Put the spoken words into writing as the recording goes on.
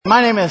My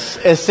name is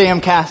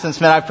Sam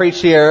Castensmith. I've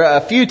preached here a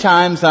few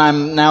times.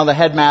 I'm now the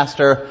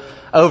headmaster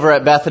over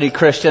at Bethany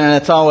Christian, and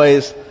it's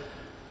always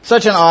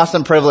such an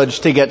awesome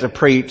privilege to get to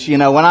preach. You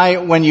know,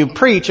 when you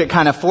preach, it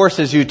kind of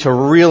forces you to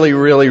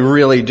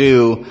really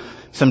do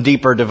some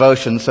deeper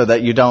devotion so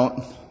that you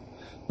don't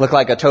look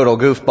like a total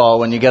goofball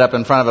when you get up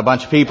in front of a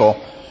bunch of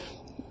people,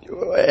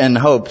 in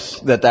hopes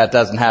that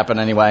doesn't happen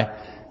anyway.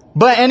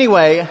 But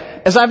anyway,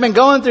 as I've been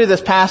going through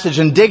this passage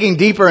and digging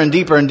deeper and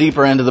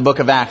deeper into the book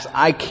of Acts,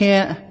 I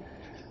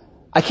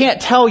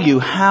can't tell you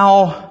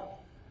how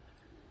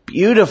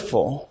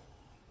beautiful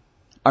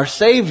our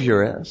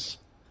Savior is.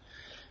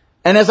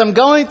 And as I'm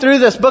going through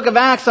this book of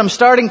Acts, I'm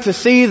starting to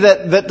see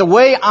that the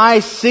way I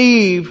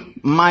see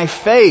my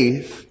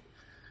faith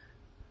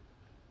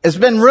has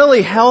been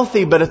really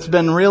healthy, but it's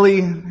been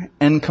really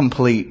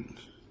incomplete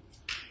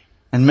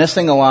and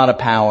missing a lot of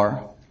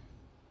power.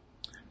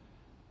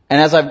 And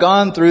as I've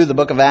gone through the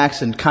book of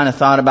Acts and kind of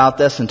thought about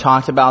this and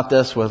talked about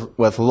this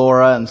with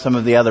Laura and some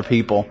of the other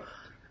people,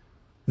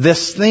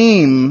 this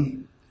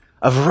theme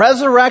of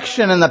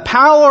resurrection and the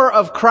power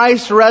of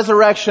Christ's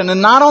resurrection,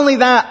 and not only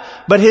that,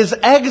 but His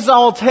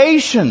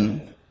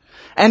exaltation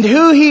and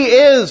who He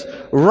is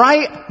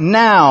right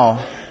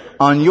now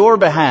on your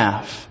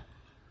behalf.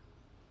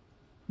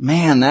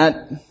 Man,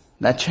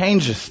 that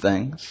changes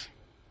things.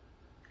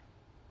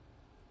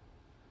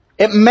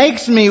 It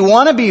makes me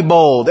want to be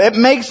bold. It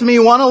makes me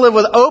want to live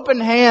with open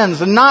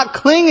hands and not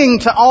clinging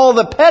to all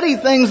the petty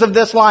things of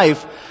this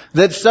life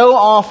that so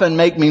often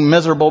make me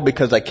miserable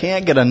because I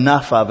can't get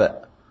enough of it.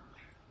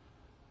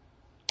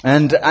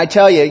 And I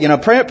tell you,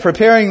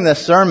 preparing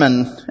this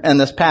sermon in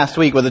this past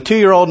week with a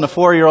 2-year-old and a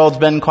 4-year-old's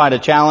been quite a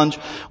challenge.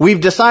 We've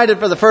decided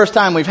for the first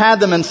time we've had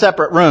them in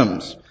separate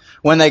rooms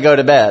when they go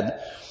to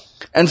bed.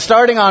 And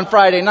starting on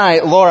Friday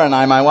night,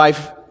 my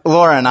wife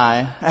Laura and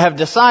I have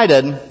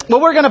decided,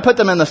 we're going to put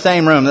them in the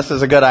same room. This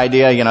is a good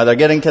idea. They're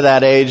getting to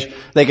that age.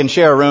 They can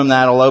share a room.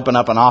 That'll open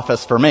up an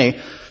office for me.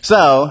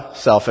 So,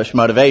 selfish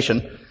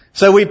motivation.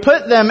 So we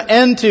put them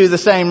into the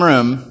same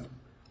room,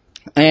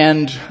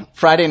 and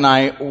Friday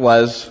night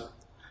was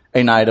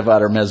a night of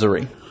utter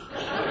misery.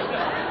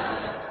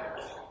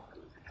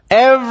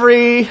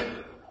 Every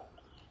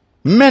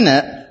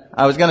minute,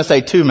 I was going to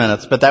say 2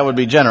 minutes, but that would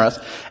be generous.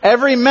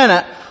 Every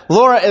minute,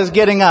 Laura is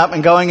getting up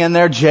and going in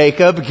there,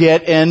 Jacob,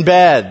 get in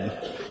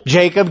bed.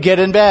 Jacob, get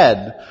in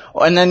bed.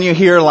 And then you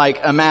hear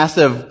like a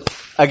massive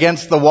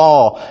against the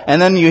wall.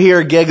 And then you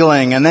hear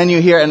giggling. And then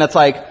you hear, and it's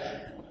like,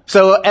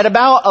 so at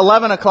about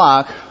 11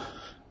 o'clock,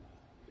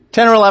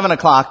 10 or 11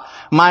 o'clock,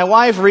 my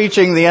wife,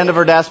 reaching the end of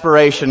her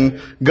desperation,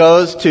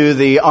 goes to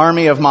the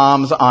army of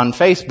moms on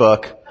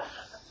Facebook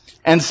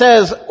and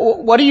says,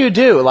 what do you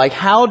do? Like,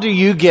 how do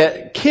you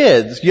get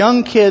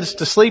young kids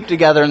to sleep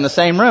together in the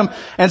same room?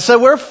 And so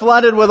we're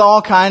flooded with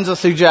all kinds of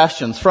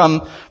suggestions,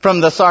 from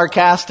the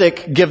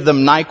sarcastic, give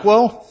them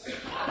NyQuil,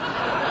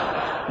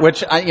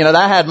 which,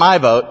 that had my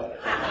vote,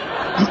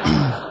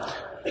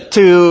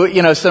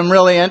 to, some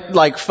really,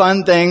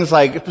 fun things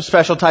like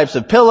special types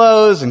of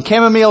pillows and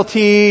chamomile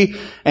tea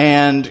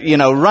and,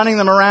 running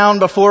them around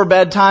before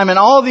bedtime and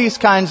all these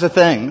kinds of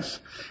things.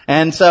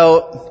 And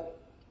so,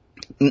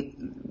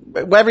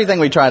 everything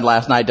we tried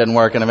last night didn't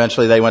work, and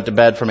eventually they went to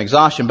bed from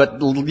exhaustion.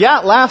 But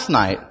last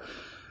night,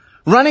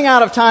 running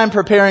out of time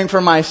preparing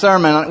for my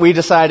sermon, we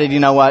decided,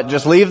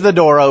 just leave the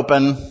door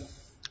open,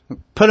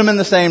 put them in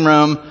the same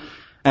room,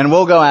 and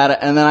we'll go at it.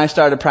 And then I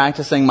started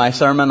practicing my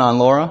sermon on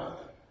Laura.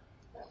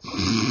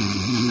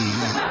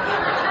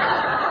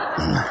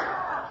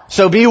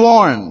 So be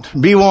warned.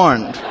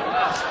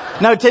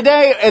 Now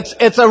today,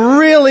 it's a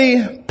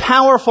really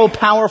powerful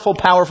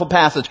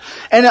passage.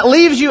 And it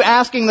leaves you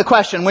asking the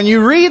question, when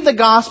you read the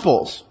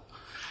Gospels,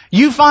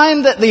 you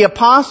find that the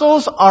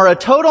apostles are a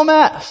total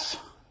mess.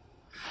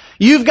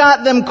 You've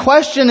got them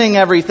questioning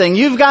everything.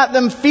 You've got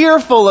them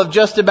fearful of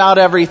just about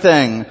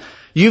everything.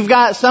 You've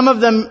got some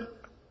of them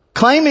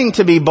claiming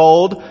to be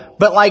bold,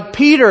 but like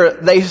Peter,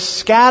 they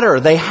scatter.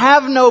 They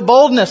have no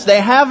boldness.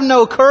 They have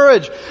no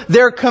courage.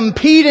 They're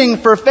competing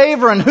for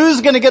favor and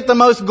who's going to get the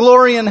most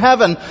glory in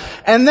heaven.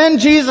 And then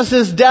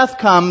Jesus' death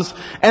comes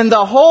and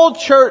the whole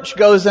church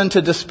goes into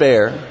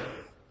despair.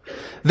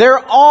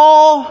 They're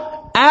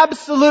all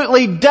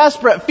absolutely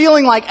desperate,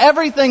 feeling like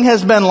everything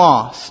has been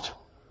lost.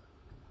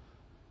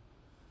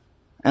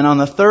 And on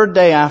the third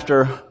day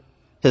after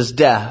His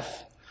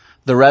death,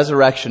 the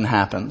resurrection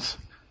happens.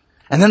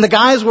 And then the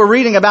guys we're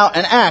reading about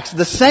in Acts,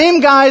 the same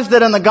guys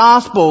that in the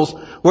Gospels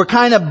were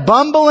kind of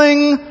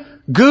bumbling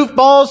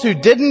goofballs who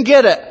didn't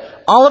get it,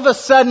 all of a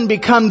sudden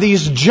become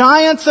these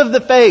giants of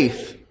the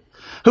faith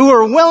who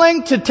are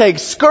willing to take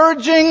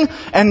scourging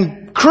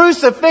and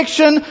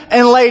crucifixion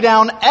and lay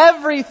down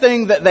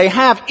everything that they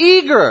have,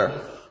 eager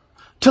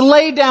to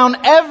lay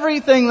down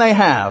everything they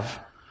have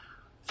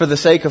for the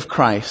sake of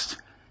Christ.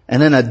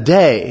 And in a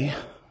day,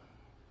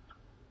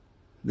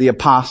 the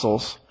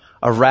apostles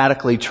are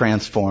radically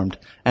transformed.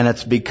 And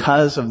it's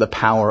because of the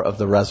power of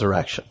the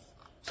resurrection.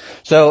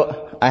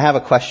 So, I have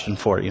a question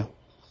for you.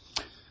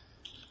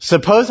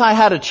 Suppose I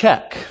had a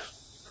check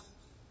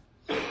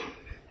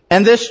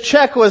And this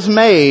check was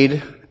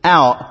made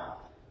out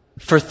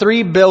for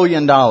 $3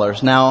 billion.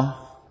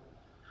 Now,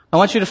 I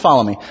want you to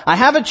follow me. I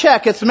have a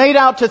check. It's made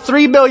out to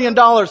 $3 billion.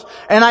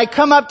 And I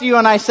come up to you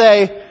and I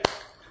say,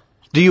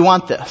 do you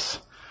want this?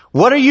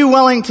 What are you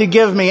willing to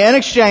give me in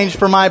exchange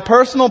for my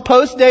personal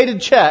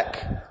post-dated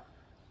check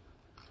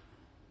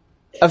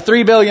of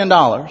 $3 billion?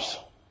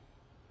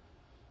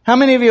 How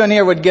many of you in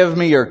here would give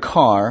me your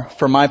car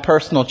for my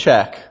personal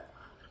check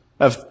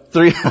of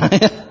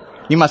 $3?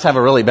 You must have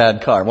a really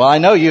bad car. Well, I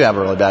know you have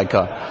a really bad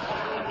car.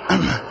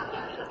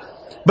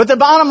 But the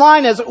bottom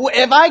line is,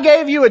 if I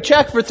gave you a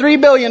check for $3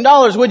 billion,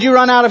 would you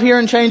run out of here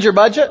and change your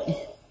budget?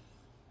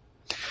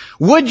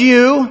 Would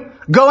you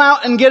go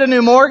out and get a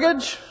new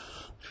mortgage?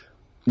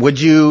 Would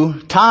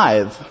you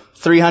tithe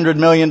 $300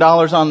 million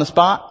on the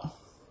spot?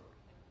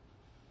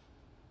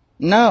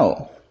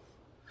 No.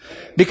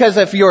 Because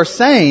if you're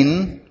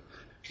sane,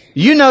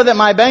 you know that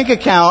my bank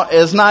account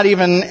is not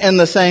even in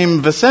the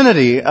same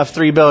vicinity of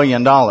 $3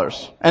 billion.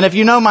 And if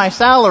you know my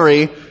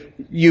salary,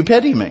 you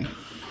pity me.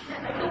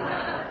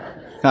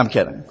 I'm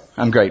kidding.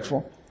 I'm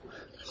grateful.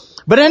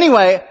 But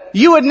anyway,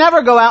 you would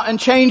never go out and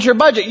change your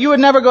budget. You would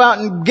never go out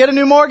and get a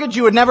new mortgage.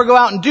 You would never go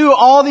out and do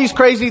all these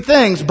crazy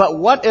things. But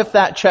what if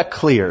that check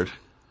cleared?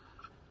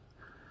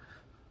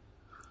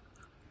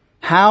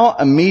 How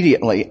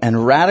immediately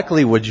and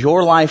radically would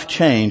your life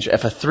change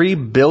if a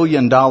 $3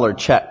 billion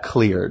check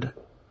cleared?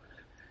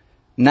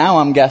 Now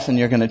I'm guessing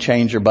you're going to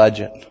change your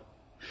budget.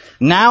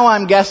 Now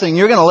I'm guessing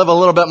you're going to live a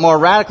little bit more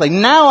radically.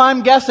 Now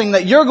I'm guessing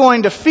that you're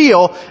going to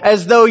feel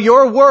as though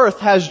your worth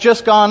has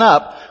just gone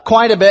up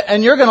quite a bit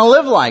and you're going to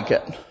live like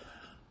it.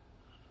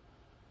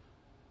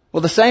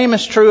 Well, the same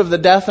is true of the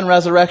death and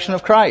resurrection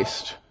of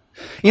Christ.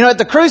 You know, at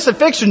the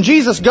crucifixion,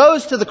 Jesus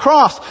goes to the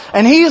cross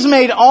and He's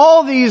made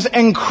all these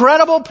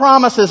incredible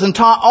promises and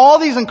taught all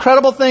these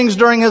incredible things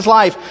during His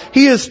life.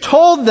 He has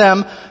told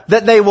them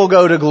that they will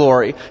go to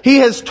glory. He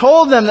has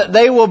told them that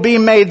they will be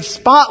made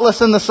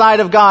spotless in the sight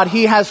of God.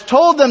 He has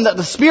told them that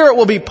the Spirit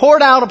will be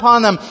poured out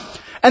upon them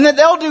and that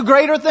they'll do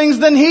greater things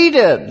than He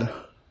did.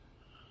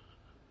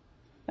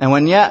 And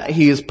when yet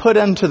He is put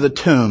into the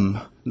tomb,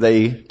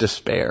 they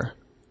despair.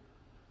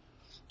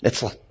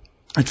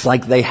 It's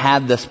like they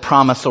had this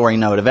promissory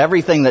note of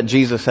everything that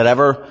Jesus had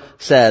ever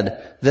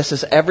said. This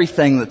is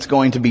everything that's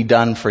going to be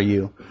done for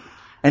you.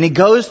 And He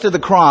goes to the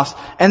cross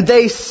and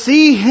they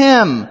see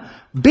Him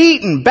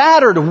beaten,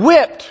 battered,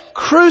 whipped,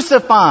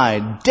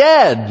 crucified,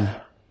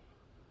 dead.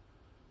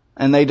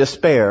 And they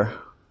despair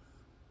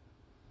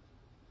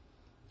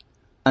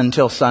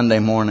until Sunday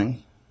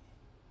morning.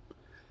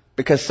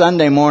 Because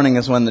Sunday morning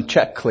is when the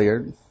check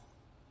cleared.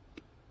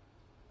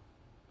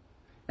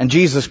 And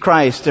Jesus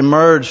Christ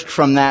emerged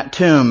from that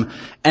tomb,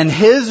 and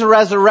His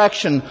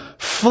resurrection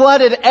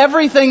flooded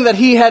everything that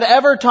He had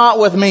ever taught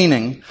with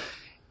meaning.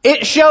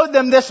 It showed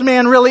them this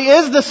man really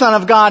is the Son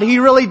of God. He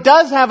really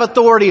does have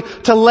authority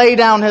to lay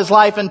down His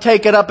life and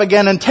take it up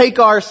again and take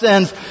our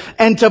sins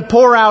and to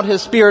pour out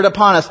His Spirit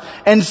upon us.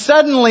 And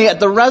suddenly at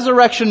the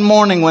resurrection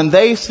morning, when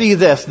they see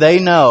this, they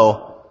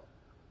know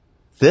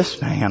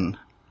this man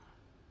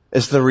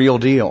is the real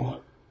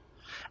deal.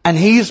 And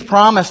He's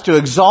promised to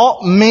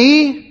exalt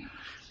me.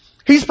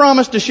 He's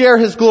promised to share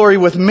His glory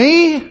with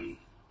me.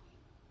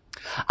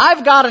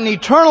 I've got an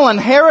eternal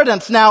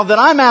inheritance now that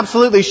I'm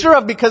absolutely sure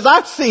of because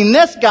I've seen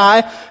this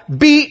guy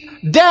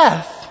beat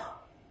death.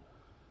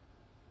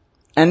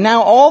 And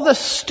now all the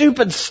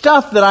stupid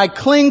stuff that I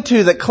cling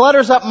to that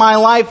clutters up my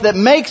life, that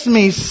makes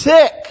me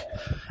sick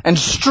and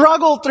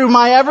struggle through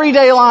my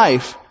everyday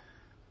life,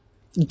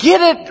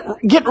 get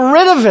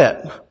rid of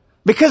it.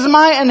 Because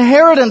my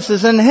inheritance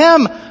is in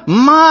Him.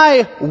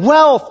 My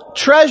wealth,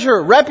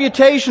 treasure,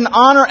 reputation,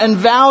 honor, and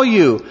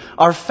value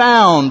are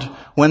found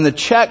when the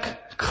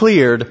check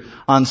cleared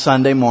on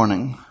Sunday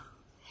morning.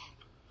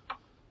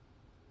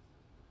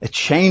 It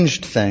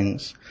changed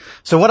things.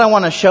 So what I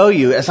want to show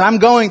you, as I'm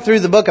going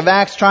through the book of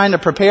Acts trying to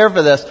prepare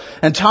for this,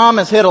 and Tom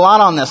has hit a lot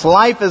on this,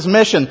 life is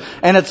mission,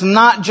 and it's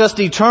not just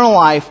eternal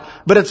life,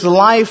 but it's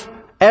life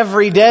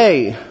every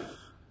day.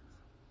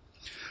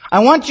 I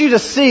want you to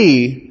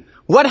see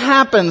what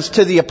happens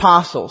to the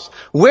apostles,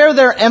 where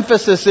their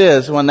emphasis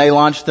is when they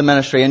launch the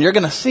ministry. And you're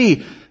going to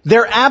see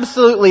they're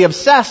absolutely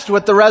obsessed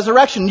with the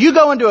resurrection. You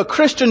go into a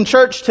Christian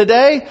church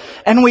today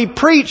and we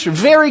preach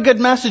very good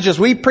messages.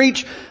 We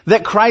preach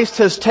that Christ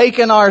has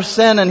taken our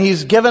sin and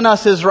He's given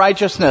us His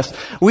righteousness.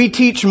 We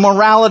teach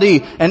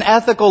morality and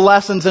ethical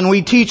lessons and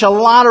we teach a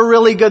lot of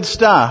really good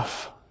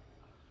stuff.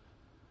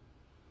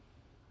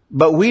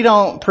 But we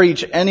don't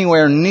preach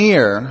anywhere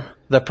near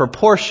the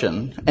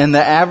proportion in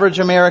the average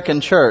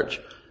American church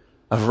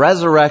of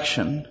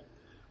resurrection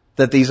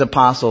that these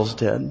apostles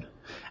did.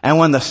 And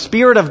when the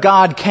Spirit of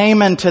God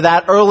came into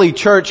that early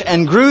church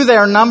and grew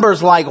their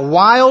numbers like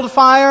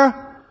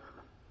wildfire,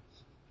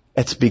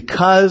 it's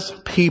because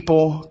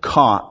people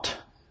caught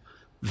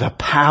the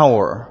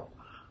power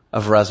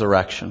of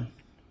resurrection.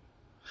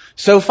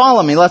 So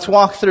follow me. Let's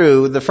walk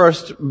through the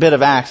first bit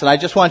of Acts. And I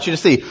just want you to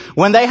see,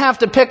 when they have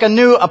to pick a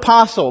new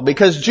apostle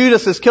because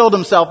Judas has killed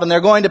himself and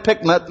they're going to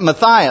pick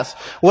Matthias,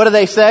 what do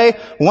they say?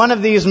 One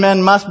of these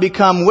men must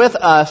become with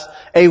us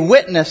a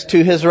witness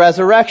to his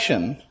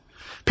resurrection.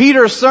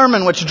 Peter's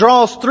sermon, which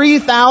draws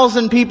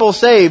 3,000 people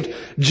saved,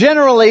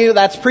 generally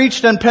that's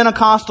preached in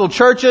Pentecostal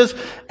churches,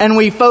 and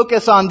we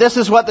focus on this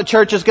is what the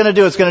church is going to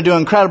do. It's going to do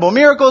incredible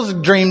miracles,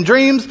 dream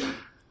dreams.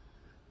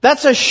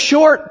 That's a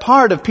short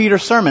part of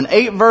Peter's sermon.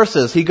 8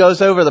 verses. He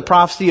goes over the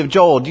prophecy of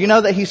Joel. Do you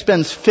know that he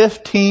spends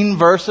 15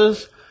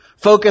 verses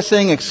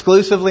focusing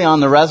exclusively on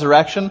the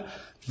resurrection?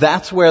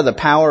 That's where the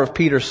power of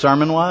Peter's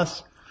sermon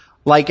was.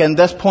 Like in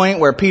this point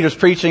where Peter's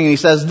preaching and he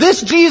says,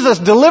 this Jesus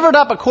delivered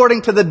up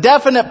according to the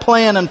definite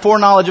plan and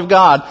foreknowledge of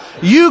God,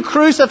 you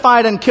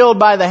crucified and killed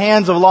by the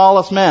hands of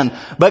lawless men.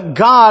 But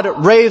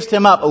God raised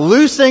him up,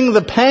 loosing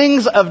the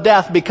pangs of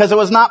death because it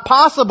was not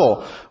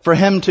possible for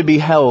him to be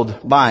held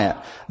by it.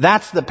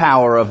 That's the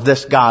power of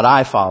this God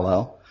I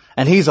follow.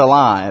 And he's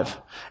alive.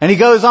 And he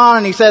goes on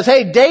and he says,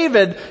 hey,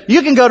 David,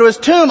 you can go to his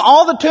tomb.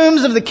 All the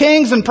tombs of the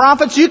kings and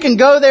prophets, you can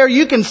go there.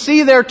 You can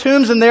see their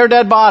tombs and their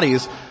dead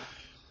bodies.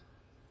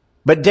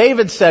 But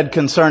David said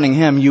concerning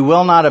him, you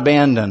will not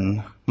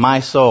abandon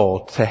my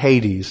soul to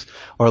Hades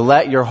or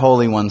let your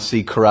Holy One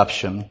see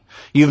corruption.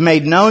 You've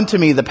made known to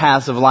me the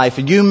paths of life,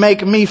 and you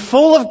make me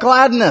full of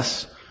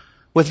gladness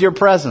with your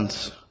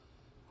presence.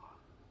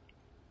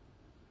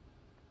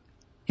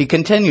 He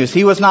continues,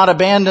 he was not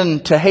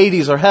abandoned to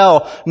Hades or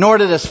hell, nor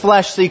did his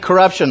flesh see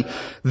corruption.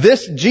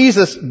 This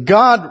Jesus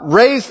God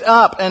raised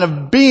up, and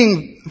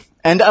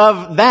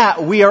of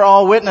that we are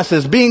all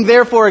witnesses. Being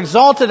therefore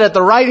exalted at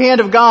the right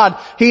hand of God,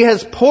 he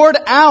has poured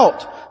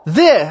out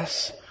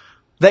this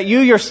that you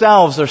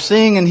yourselves are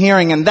seeing and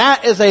hearing. And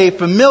that is a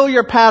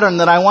familiar pattern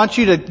that I want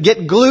you to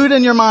get glued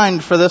in your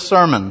mind for this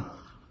sermon.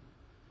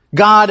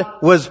 God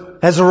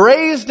has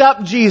raised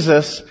up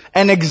Jesus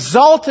and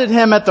exalted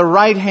him at the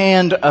right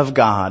hand of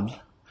God.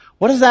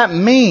 What does that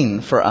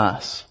mean for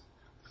us?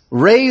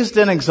 Raised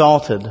and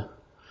exalted.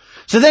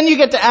 So then you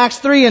get to Acts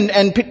 3,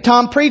 and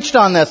Tom preached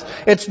on this.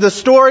 It's the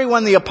story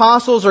when the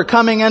apostles are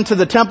coming into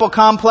the temple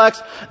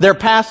complex. They're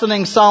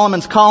passing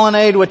Solomon's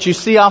colonnade, which you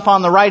see off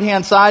on the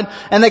right-hand side,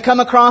 and they come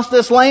across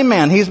this lame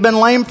man. He's been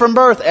lame from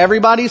birth.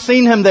 Everybody's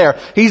seen him there.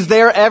 He's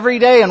there every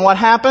day, and what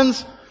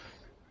happens?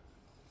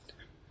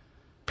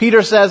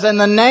 Peter says, in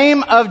the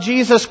name of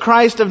Jesus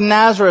Christ of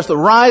Nazareth,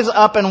 rise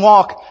up and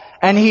walk.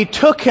 And he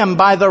took him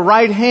by the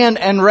right hand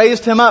and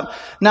raised him up.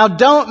 Now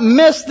don't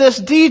miss this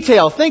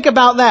detail. Think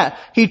about that.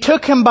 He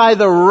took him by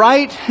the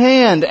right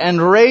hand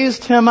and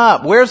raised him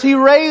up. Where's he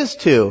raised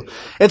to?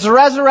 It's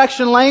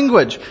resurrection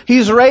language.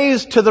 He's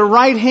raised to the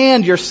right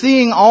hand. You're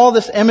seeing all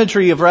this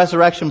imagery of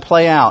resurrection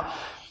play out.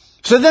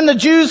 So then the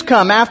Jews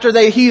come after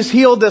he's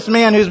healed this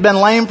man who's been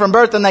lame from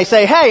birth, and they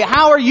say, hey,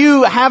 how are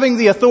you having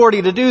the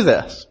authority to do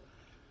this?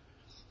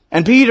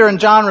 And Peter and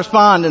John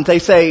respond and they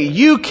say,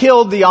 you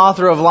killed the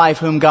author of life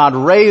whom God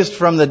raised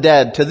from the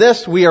dead. To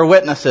this we are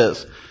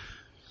witnesses.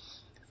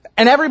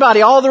 And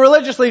everybody, all the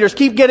religious leaders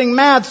keep getting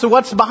mad. So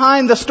what's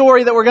behind the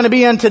story that we're going to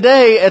be in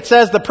today? It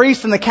says the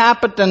priest and the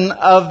captain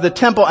of the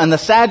temple and the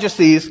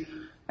Sadducees.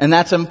 And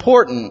that's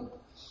important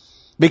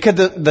because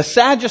the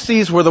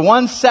Sadducees were the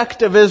one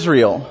sect of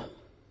Israel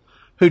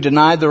who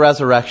denied the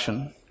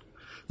resurrection.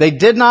 They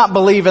did not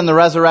believe in the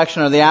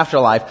resurrection or the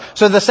afterlife.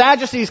 So the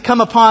Sadducees come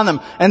upon them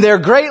and they're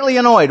greatly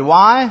annoyed.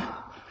 Why?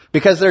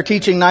 Because they're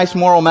teaching nice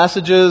moral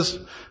messages?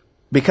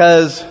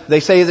 Because they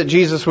say that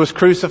Jesus was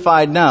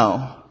crucified?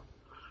 No.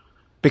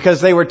 Because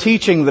they were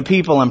teaching the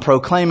people and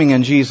proclaiming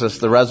in Jesus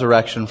the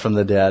resurrection from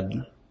the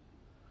dead.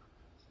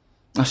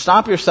 Now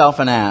stop yourself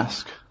and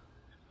ask,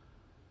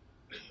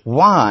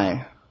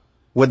 why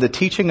would the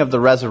teaching of the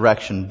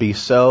resurrection be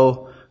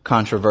so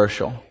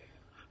controversial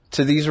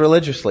to these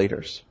religious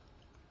leaders?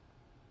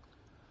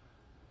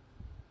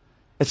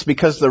 It's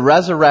because the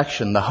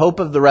resurrection, the hope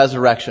of the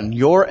resurrection,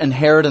 your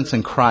inheritance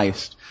in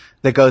Christ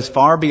that goes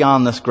far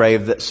beyond this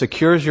grave, that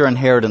secures your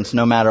inheritance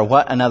no matter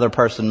what another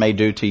person may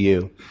do to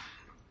you,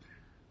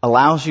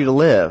 allows you to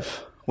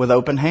live with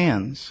open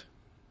hands.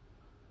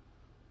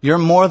 You're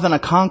more than a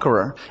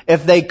conqueror.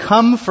 If they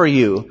come for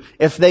you,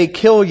 if they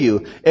kill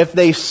you, if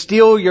they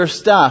steal your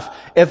stuff,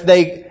 if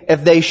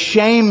they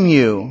shame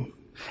you,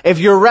 if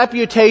your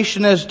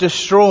reputation is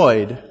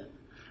destroyed,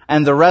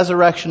 and the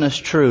resurrection is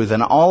true,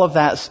 then all of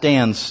that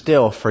stands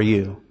still for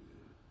you.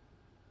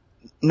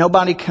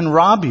 Nobody can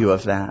rob you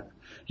of that.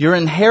 Your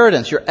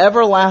inheritance, your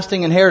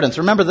everlasting inheritance.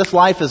 Remember, this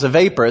life is a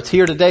vapor. It's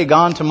here today,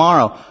 gone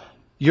tomorrow.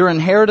 Your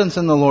inheritance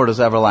in the Lord is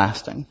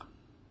everlasting.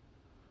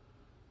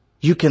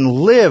 You can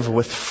live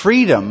with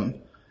freedom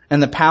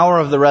and the power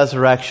of the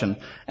resurrection.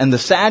 And the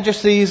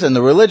Sadducees and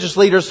the religious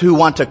leaders who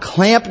want to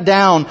clamp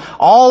down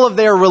all of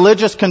their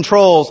religious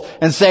controls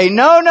and say,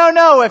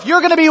 no, if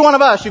you're going to be one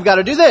of us, you've got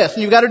to do this,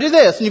 and you've got to do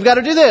this, and you've got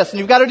to do this, and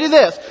you've got to do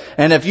this.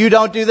 And if you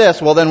don't do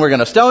this, well then we're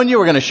going to stone you,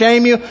 we're going to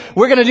shame you,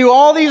 we're going to do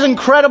all these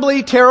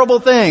incredibly terrible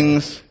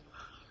things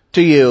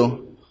to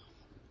you.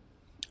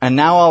 And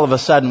now all of a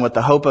sudden, with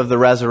the hope of the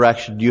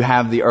resurrection, you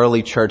have the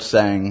early church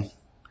saying,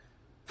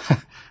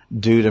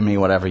 do to me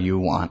whatever you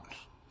want.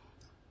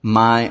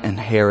 My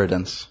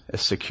inheritance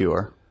is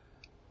secure.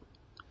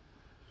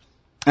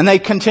 And they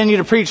continue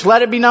to preach,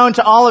 let it be known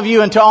to all of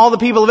you and to all the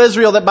people of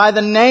Israel that by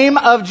the name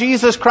of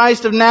Jesus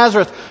Christ of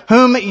Nazareth,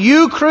 whom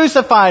you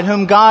crucified,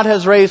 whom God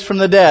has raised from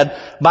the dead,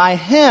 by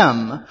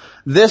him,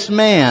 this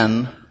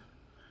man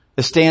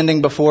is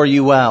standing before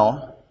you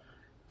well.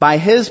 By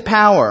his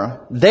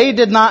power, they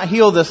did not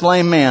heal this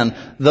lame man.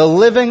 The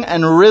living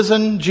and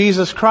risen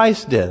Jesus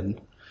Christ did.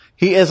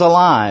 He is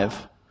alive.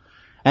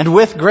 And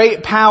with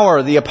great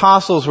power, the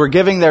apostles were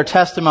giving their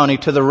testimony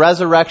to the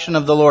resurrection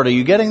of the Lord. Are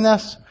you getting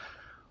this?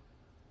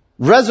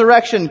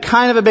 Resurrection,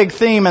 kind of a big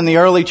theme in the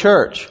early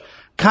church.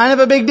 Kind of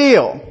a big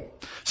deal.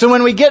 So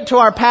when we get to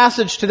our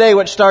passage today,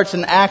 which starts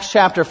in Acts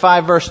chapter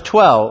 5, verse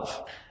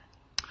 12,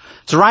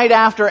 it's right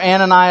after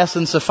Ananias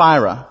and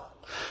Sapphira.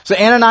 So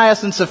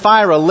Ananias and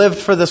Sapphira lived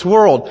for this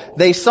world.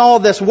 They saw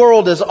this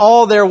world as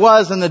all there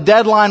was, and the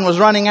deadline was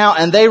running out,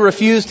 and they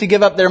refused to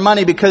give up their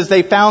money because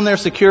they found their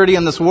security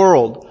in this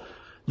world.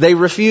 They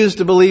refused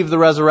to believe the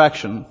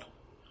resurrection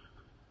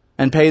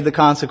and paid the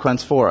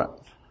consequence for it.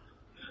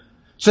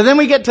 So then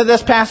we get to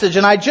this passage,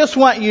 and I just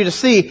want you to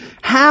see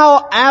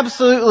how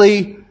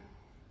absolutely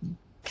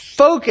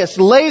focused,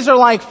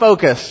 laser-like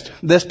focused,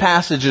 this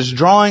passage is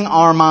drawing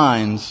our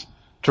minds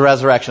to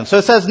resurrection. So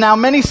it says, now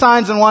many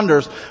signs and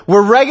wonders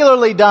were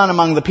regularly done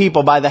among the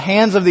people by the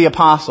hands of the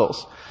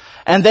apostles,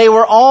 and they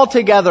were all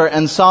together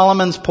in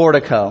Solomon's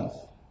portico.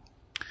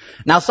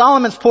 Now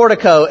Solomon's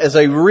portico is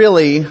a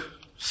really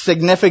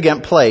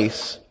significant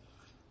place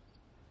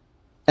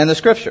in the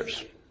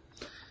scriptures.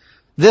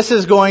 This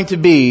is going to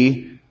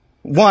be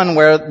one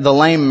where the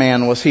lame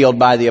man was healed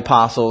by the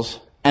apostles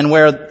and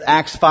where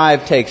Acts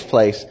 5 takes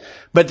place.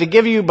 But to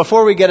give you,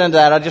 before we get into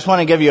that, I just want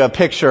to give you a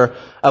picture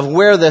of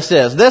where this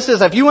is. This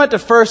is, if you went to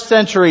first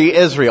century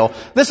Israel,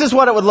 this is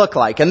what it would look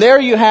like. And there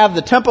you have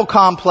the temple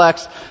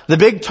complex. The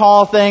big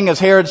tall thing is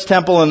Herod's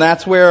temple, and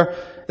that's where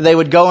they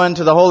would go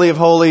into the Holy of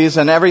Holies,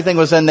 and everything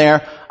was in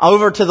there.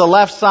 Over to the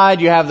left side,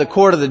 you have the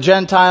court of the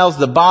Gentiles.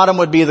 The bottom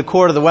would be the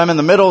court of the women.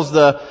 The middle is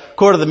the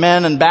court of the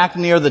men, and back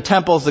near the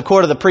temple is the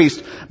court of the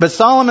priests. But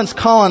Solomon's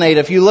colonnade,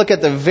 if you look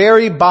at the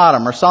very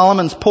bottom, or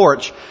Solomon's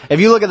porch, if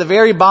you look at the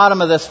very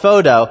bottom of this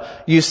photo,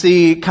 you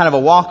see kind of a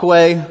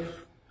walkway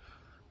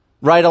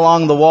right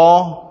along the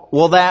wall.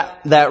 Well,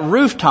 that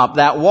rooftop,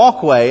 that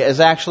walkway is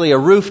actually a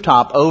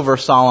rooftop over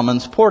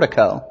Solomon's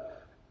portico.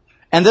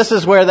 And this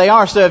is where they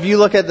are. So if you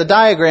look at the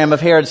diagram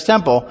of Herod's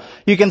temple,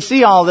 you can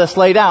see all this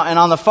laid out. And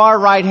on the far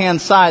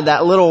right-hand side,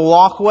 that little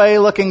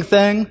walkway-looking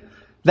thing,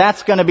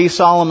 that's going to be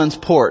Solomon's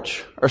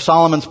porch, or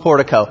Solomon's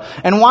portico.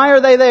 And why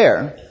are they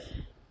there?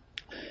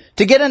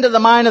 To get into the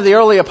mind of the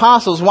early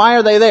apostles, why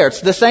are they there? It's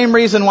the same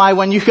reason why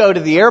when you go to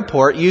the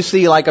airport, you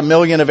see like a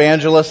million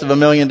evangelists of a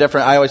million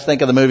different, I always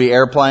think of the movie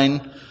Airplane.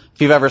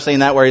 If you've ever seen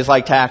that, where he's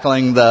like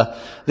tackling the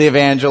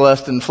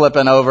evangelist and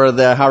flipping over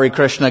the Hare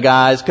Krishna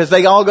guys, because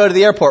they all go to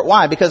the airport.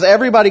 Why? Because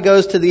everybody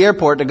goes to the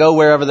airport to go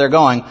wherever they're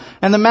going,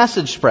 and the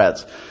message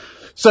spreads.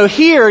 So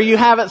here you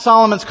have at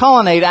Solomon's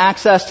colonnade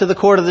access to the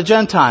court of the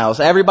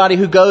Gentiles. Everybody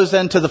who goes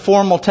into the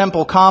formal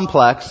temple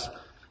complex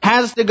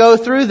has to go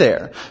through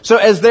there. So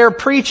as they're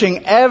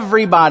preaching,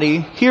 everybody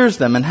hears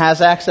them and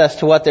has access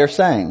to what they're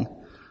saying.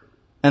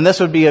 And this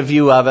would be a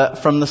view of it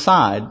from the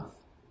side.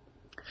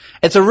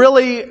 It's a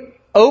really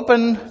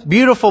open,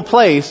 beautiful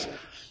place,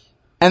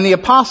 and the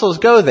apostles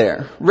go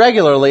there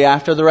regularly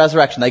after the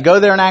resurrection. They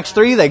go there in Acts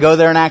 3, they go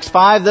there in Acts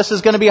 5. This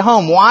is going to be a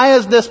home. Why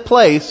is this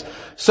place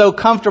so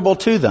comfortable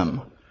to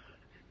them?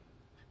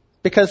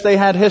 Because they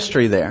had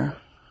history there.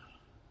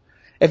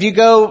 If you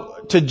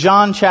go to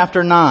John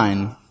chapter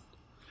 9,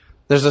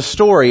 there's a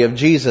story of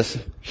Jesus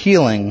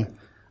healing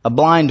a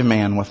blind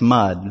man with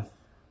mud.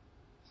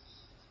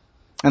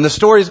 And the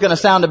story is going to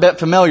sound a bit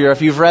familiar.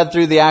 If you've read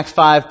through the Acts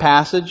 5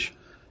 passage,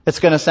 it's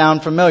going to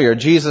sound familiar.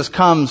 Jesus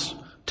comes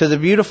to the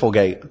beautiful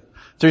gate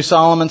through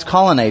Solomon's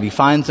colonnade. He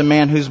finds a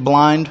man who's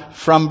blind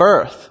from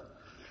birth.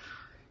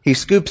 He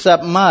scoops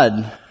up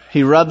mud.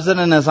 He rubs it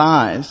in his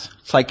eyes.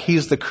 It's like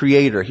he's the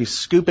creator. He's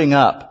scooping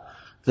up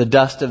the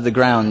dust of the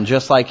ground.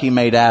 Just like he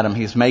made Adam,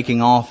 he's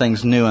making all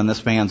things new in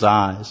this man's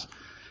eyes.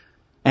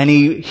 And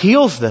he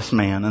heals this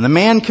man, and the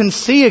man can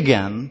see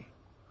again.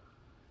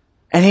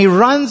 And he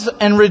runs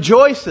and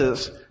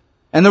rejoices.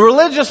 And the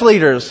religious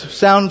leaders,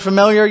 sound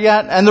familiar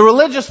yet? And the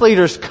religious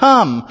leaders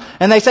come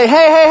and they say,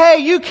 hey,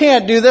 you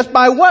can't do this.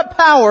 By what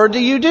power do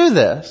you do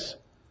this?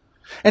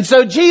 And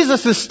so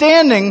Jesus is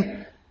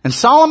standing in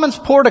Solomon's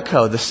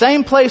portico, the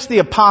same place the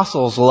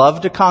apostles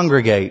love to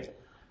congregate.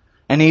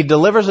 And he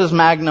delivers his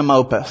magnum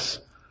opus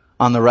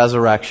on the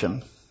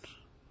resurrection.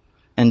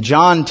 In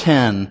John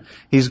 10,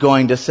 he's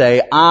going to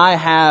say, I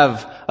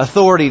have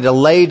authority to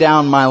lay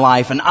down my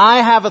life, and I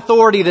have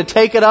authority to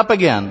take it up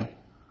again.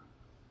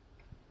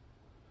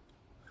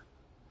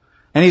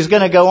 And he's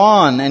going to go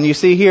on, and you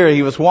see here,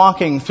 he was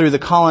walking through the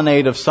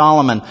colonnade of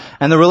Solomon,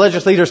 and the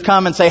religious leaders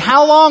come and say,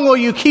 how long will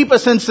you keep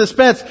us in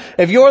suspense?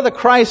 If you're the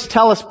Christ,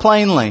 tell us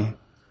plainly.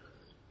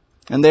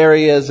 And there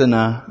he is in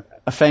a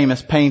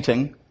famous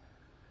painting.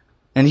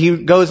 And he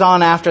goes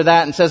on after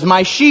that and says,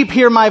 "My sheep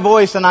hear my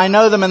voice, and I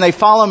know them, and they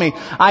follow me.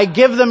 I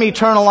give them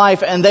eternal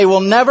life, and they will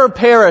never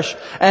perish,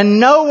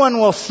 and no one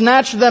will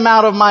snatch them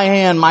out of my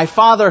hand. My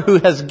Father who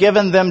has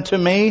given them to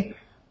me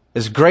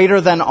is greater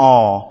than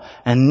all,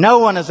 and no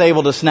one is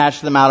able to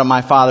snatch them out of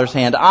my Father's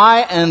hand.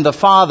 I and the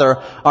Father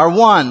are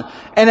one."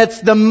 And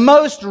it's the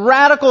most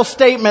radical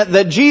statement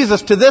that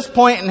Jesus, to this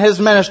point in his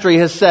ministry,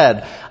 has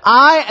said.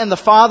 I and the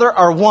Father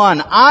are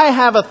one. I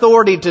have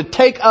authority to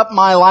take up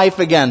my life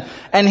again.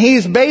 And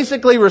he's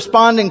basically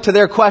responding to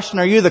their question,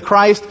 "Are you the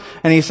Christ?"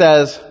 And he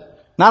says,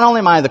 "Not only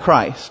am I the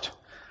Christ,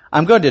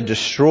 I'm going to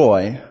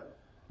destroy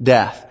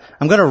death.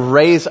 I'm going to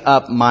raise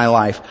up my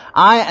life.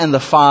 I and the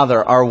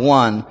Father are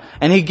one."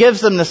 And he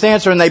gives them this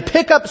answer, and they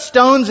pick up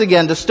stones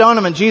again to stone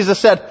him. And Jesus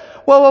said,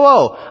 Whoa, whoa,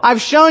 whoa.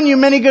 I've shown you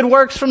many good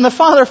works from the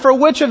Father. For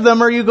which of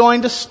them are you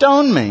going to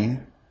stone me?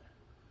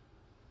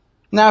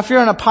 Now, if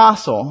you're an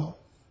apostle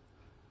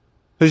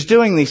who's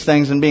doing these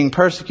things and being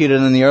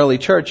persecuted in the early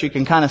church, you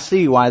can kind of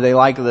see why they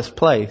like this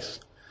place.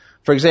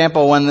 For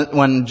example,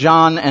 when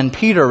John and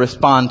Peter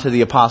respond to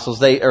the apostles,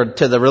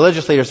 to the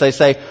religious leaders, they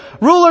say,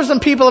 "Rulers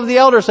and people of the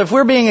elders, if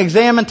we're being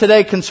examined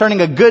today concerning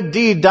a good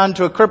deed done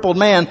to a crippled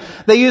man,"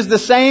 they use the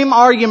same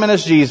argument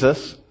as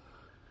Jesus.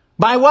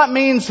 "By what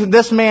means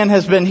this man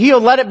has been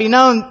healed, let it be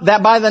known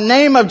that by the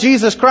name of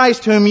Jesus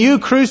Christ, whom you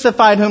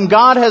crucified, whom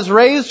God has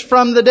raised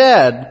from the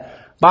dead,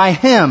 by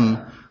him,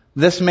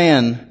 this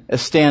man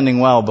is standing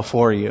well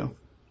before you."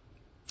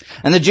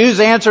 And the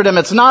Jews answered him,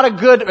 it's not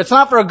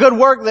for a good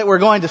work that we're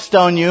going to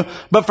stone you,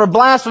 but for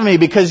blasphemy,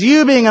 because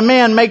you being a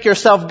man make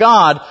yourself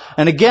God.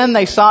 And again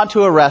they sought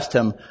to arrest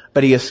him,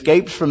 but he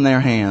escaped from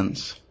their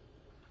hands.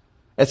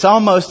 It's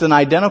almost an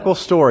identical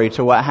story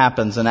to what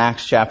happens in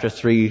Acts chapter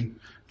 3,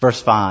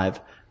 verse 5.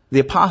 The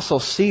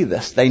apostles see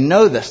this. They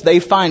know this. They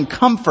find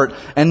comfort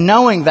in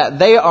knowing that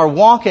they are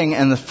walking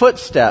in the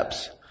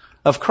footsteps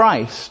of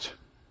Christ.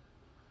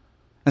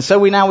 And so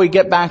we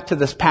get back to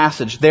this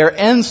passage. They're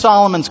in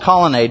Solomon's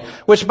colonnade,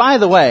 which, by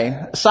the way,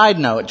 side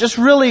note, just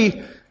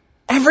really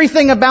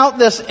everything about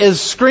this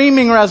is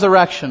screaming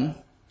resurrection.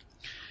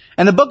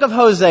 And the book of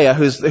Hosea,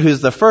 who's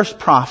the first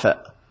prophet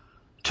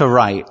to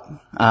write,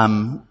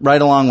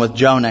 right along with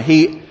Jonah,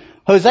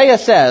 Hosea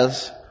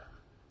says,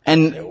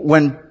 and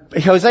when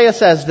Hosea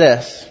says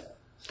this,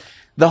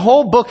 the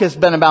whole book has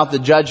been about the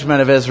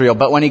judgment of Israel,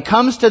 but when he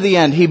comes to the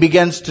end, he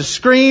begins to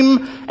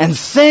scream and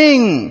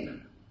sing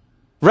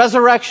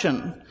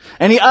resurrection.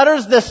 And he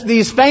utters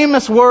these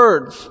famous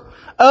words,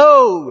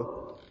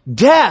 "Oh,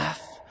 death,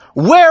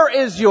 where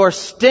is your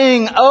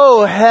sting?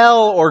 Oh,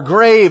 hell or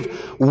grave,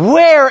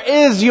 where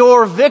is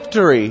your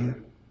victory?"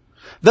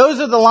 Those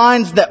are the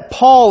lines that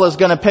Paul is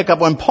going to pick up.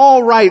 When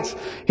Paul writes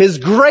his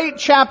great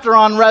chapter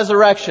on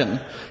resurrection,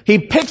 he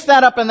picks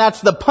that up, and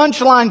that's the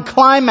punchline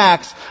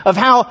climax of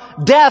how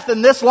death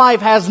in this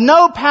life has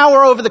no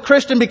power over the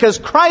Christian because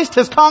Christ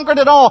has conquered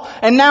it all.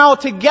 And now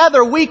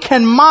together we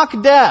can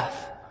mock death.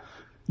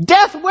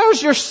 Death,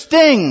 where's your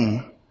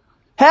sting?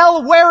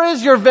 Hell, where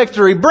is your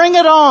victory? Bring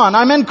it on.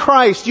 I'm in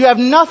Christ. You have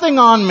nothing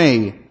on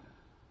me.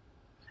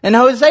 And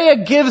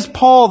Hosea gives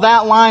Paul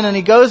that line, and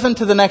he goes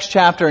into the next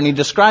chapter and he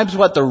describes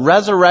what the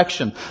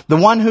resurrection, the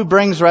one who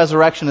brings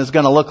resurrection, is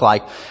going to look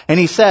like. And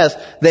he says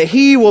that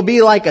he will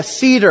be like a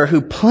cedar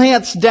who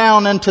plants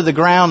down into the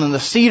ground, and the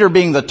cedar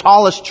being the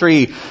tallest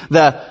tree.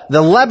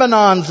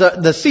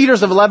 The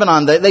cedars of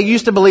Lebanon, they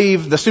used to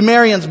believe, the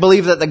Sumerians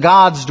believed that the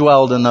gods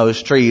dwelled in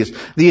those trees.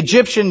 The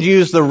Egyptians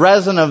used the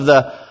resin of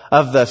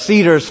the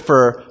cedars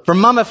for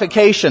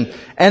mummification.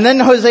 And then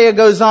Hosea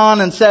goes on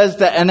and says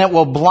that, and it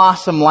will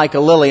blossom like a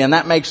lily. And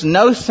that makes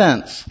no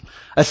sense.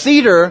 A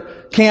cedar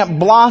can't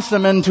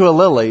blossom into a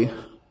lily.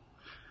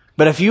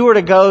 But if you were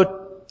to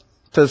go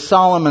to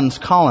Solomon's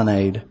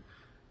colonnade,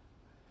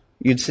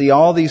 you'd see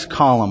all these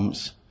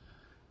columns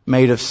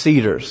made of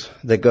cedars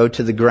that go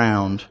to the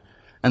ground,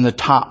 and the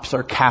tops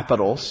are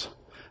capitals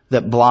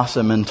that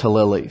blossom into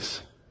lilies.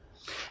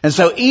 And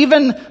so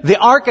even the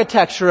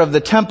architecture of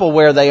the temple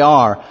where they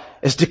are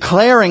is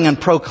declaring and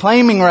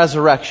proclaiming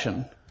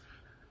resurrection.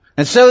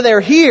 And so they're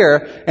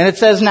here, and it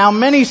says, "Now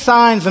many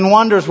signs and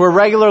wonders were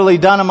regularly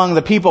done among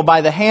the people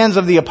by the hands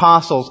of the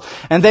apostles,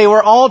 and they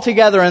were all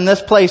together in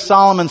this place,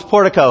 Solomon's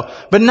portico.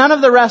 But none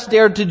of the rest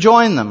dared to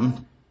join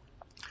them.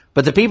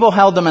 But the people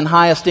held them in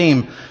high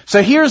esteem."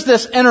 So here's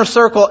this inner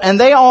circle, and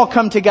they all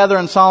come together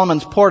in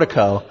Solomon's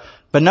portico,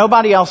 but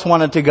nobody else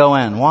wanted to go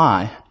in.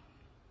 Why?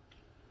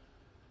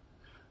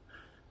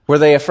 Were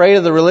they afraid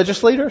of the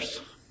religious leaders?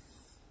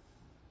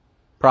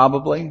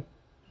 Probably.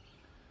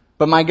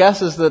 But my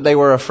guess is that they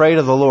were afraid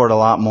of the Lord a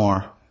lot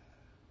more.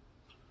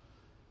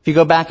 If you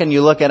go back and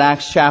you look at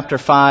Acts chapter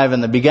 5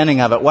 and the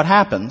beginning of it, what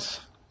happens?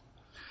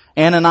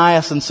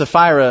 Ananias and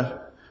Sapphira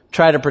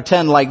try to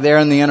pretend like they're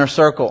in the inner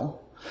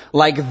circle.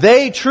 Like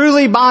they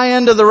truly buy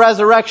into the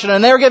resurrection,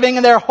 and they're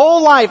giving their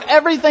whole life,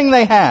 everything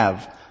they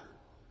have.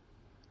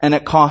 And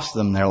it costs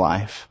them their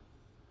life.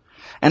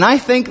 And I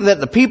think that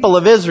the people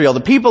of Israel, the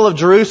people of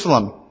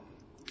Jerusalem,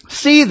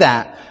 see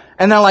that,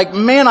 And they're like,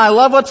 man, I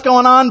love what's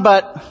going on,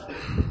 but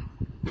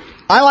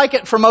I like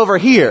it from over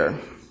here.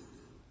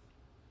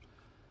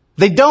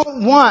 They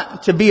don't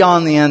want to be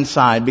on the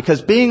inside,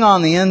 because being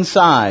on the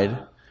inside,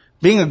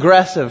 being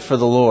aggressive for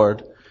the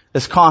Lord,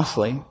 is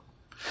costly.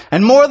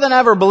 And more than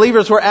ever,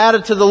 believers were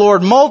added to the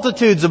Lord,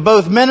 multitudes of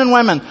both men and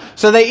women.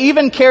 So they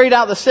even carried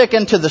out the sick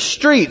into the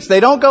streets. They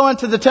don't go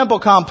into the temple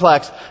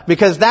complex,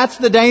 because that's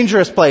the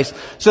dangerous place.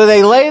 So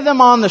they lay them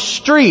on the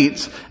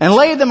streets and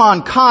laid them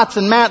on cots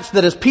and mats,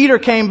 that as Peter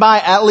came by,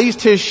 at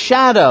least his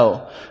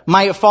shadow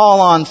might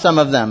fall on some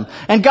of them.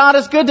 And God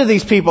is good to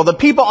these people. The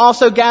people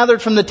also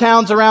gathered from the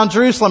towns around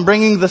Jerusalem,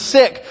 bringing the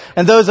sick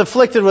and those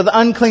afflicted with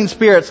unclean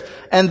spirits.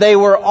 And they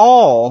were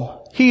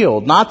all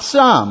healed. Not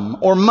some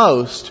or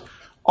most.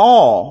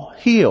 All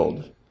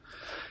healed.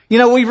 You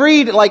know, we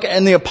read, like,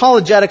 in the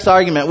apologetics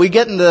argument, we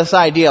get into this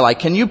idea, like,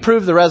 can you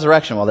prove the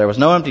resurrection? Well, there was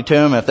no empty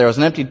tomb. If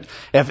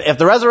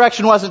the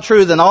resurrection wasn't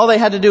true, then all they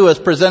had to do was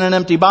present an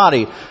empty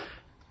body.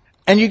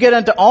 And you get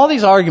into all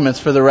these arguments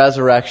for the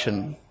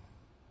resurrection.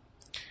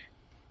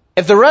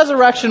 If the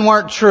resurrection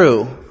weren't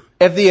true,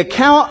 if the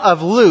account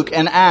of Luke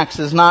and Acts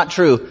is not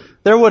true,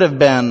 there would have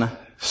been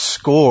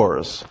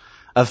scores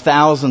of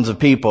thousands of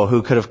people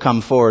who could have come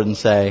forward and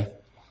say,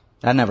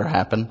 that never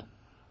happened.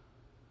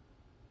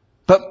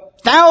 But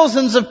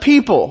thousands of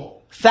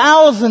people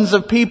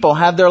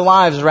have their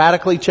lives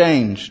radically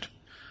changed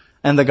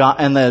in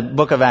the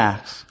book of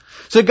Acts.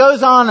 So it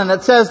goes on and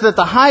it says that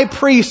the high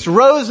priest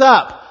rose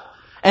up,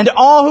 and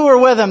all who were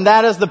with him,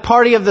 that is the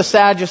party of the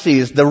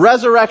Sadducees, the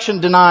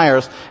resurrection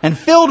deniers, and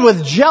filled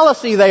with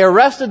jealousy, they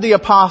arrested the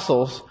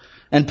apostles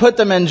and put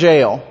them in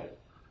jail.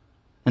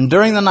 And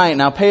during the night,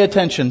 now pay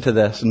attention to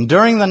this, and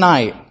during the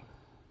night,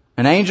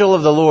 an angel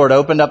of the Lord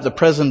opened up the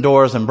prison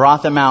doors and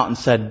brought them out and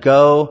said,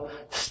 go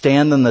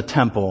stand in the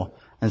temple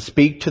and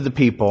speak to the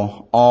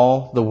people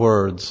all the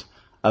words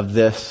of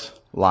this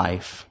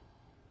life.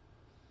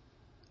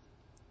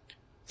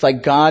 It's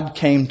like God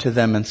came to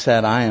them and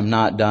said, I am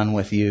not done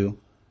with you.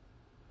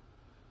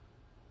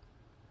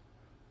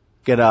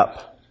 Get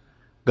up,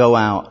 go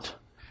out,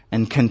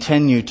 and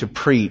continue to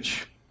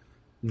preach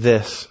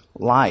this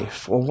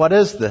life. Well, what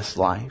is this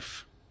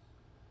life?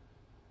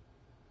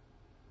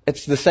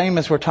 It's the same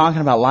as we're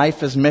talking about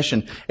life as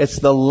mission. It's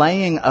the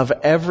laying of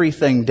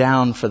everything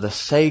down for the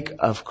sake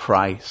of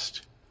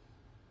Christ.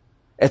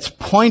 It's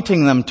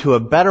pointing them to a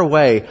better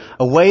way,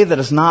 a way that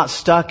is not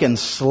stuck in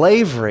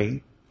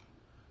slavery.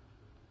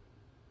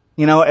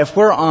 You know, if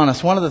we're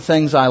honest, one of the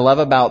things I love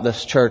about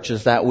this church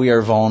is that we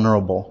are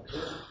vulnerable,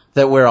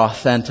 that we're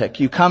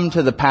authentic. You come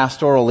to the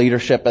pastoral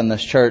leadership in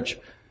this church,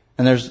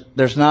 and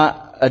there's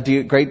not a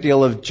great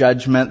deal of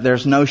judgment.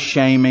 There's no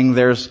shaming.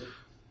 There's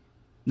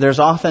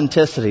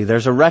authenticity.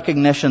 There's a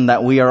recognition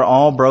that we are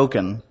all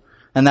broken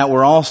and that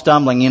we're all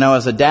stumbling. You know,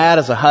 as a dad,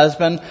 as a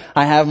husband,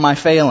 I have my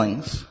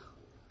failings.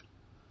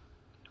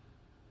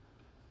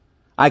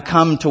 I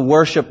come to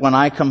worship when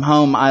I come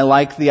home. I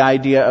like the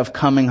idea of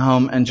coming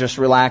home and just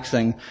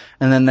relaxing.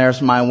 And then there's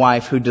my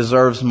wife who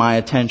deserves my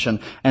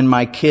attention, and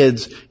my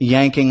kids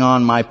yanking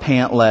on my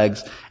pant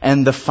legs,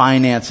 and the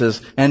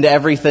finances and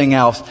everything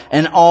else.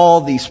 And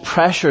all these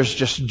pressures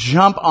just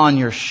jump on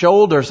your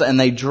shoulders and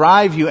they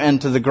drive you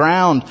into the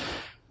ground.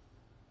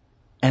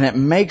 And it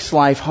makes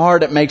life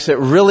hard. It makes it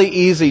really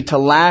easy to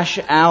lash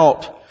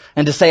out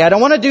and to say, I don't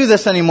want to do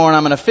this anymore, and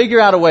I'm going to figure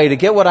out a way to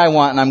get what I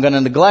want, and I'm going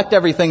to neglect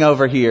everything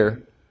over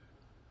here.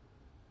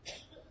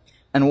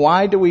 And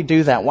why do we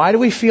do that? Why do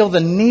we feel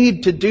the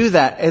need to do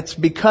that? It's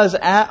because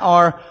at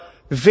our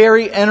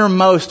very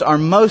innermost, our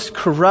most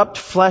corrupt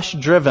flesh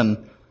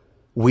driven,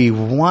 we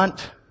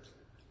want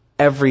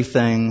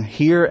everything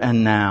here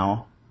and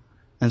now.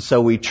 And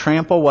so we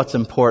trample what's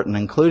important,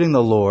 including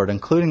the Lord,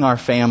 including our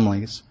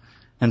families,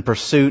 in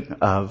pursuit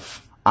of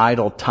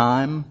idle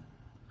time,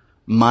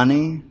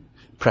 money,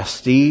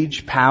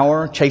 prestige,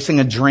 power, chasing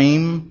a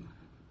dream.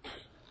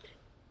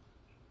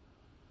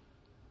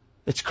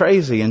 It's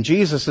crazy. And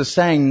Jesus is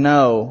saying,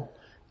 no,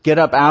 get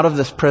up out of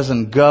this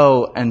prison,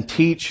 go and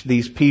teach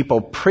these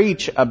people,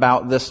 preach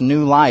about this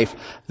new life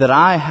that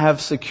I have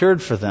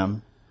secured for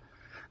them.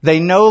 They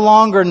no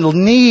longer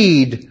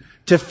need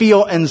to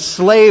feel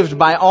enslaved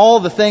by all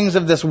the things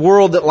of this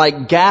world that,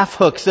 like gaff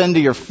hooks into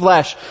your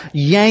flesh,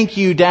 yank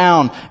you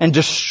down and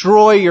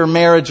destroy your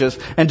marriages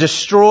and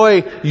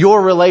destroy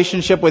your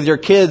relationship with your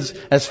kids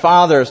as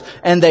fathers.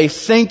 And they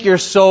sink your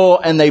soul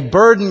and they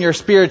burden your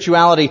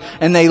spirituality,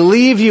 and they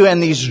leave you in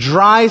these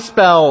dry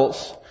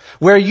spells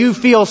where you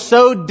feel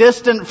so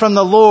distant from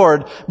the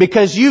Lord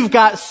because you've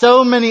got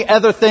so many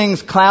other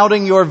things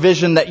clouding your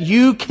vision that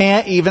you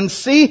can't even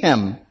see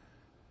Him.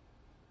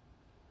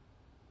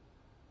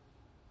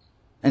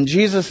 And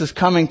Jesus is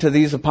coming to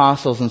these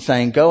apostles and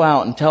saying, go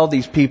out and tell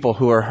these people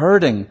who are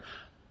hurting,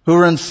 who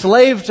are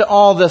enslaved to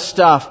all this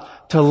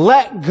stuff, to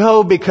let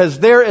go, because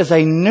there is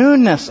a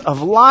newness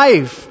of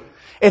life.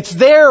 It's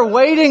there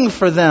waiting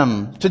for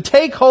them to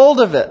take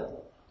hold of it.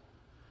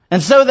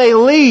 And so they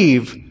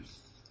leave.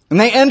 And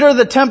they enter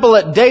the temple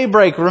at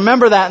daybreak.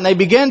 Remember that. And they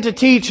begin to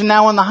teach. And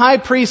now when the high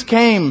priest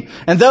came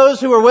and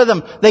those who were with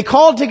him, they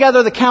called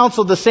together the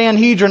council, the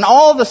Sanhedrin,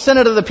 all the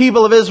senate of the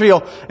people of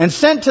Israel, and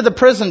sent to the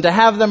prison to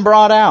have them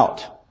brought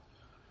out.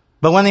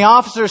 But when the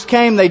officers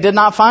came, they did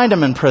not find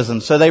him in prison.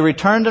 So they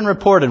returned and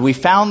reported, "We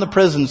found the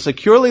prison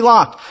securely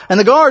locked and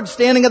the guards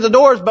standing at the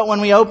doors, but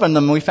when we opened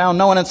them, we found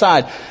no one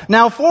inside."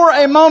 Now for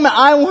a moment,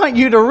 I want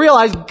you to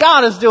realize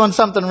God is doing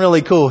something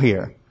really cool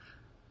here.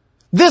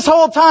 This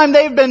whole time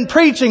they've been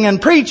preaching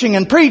and preaching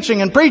and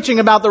preaching and preaching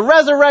about the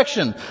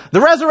resurrection.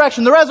 The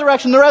resurrection, the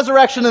resurrection, the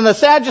resurrection. And the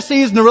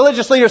Sadducees and the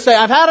religious leaders say,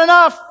 "I've had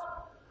enough.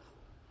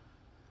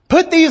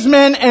 Put these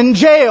men in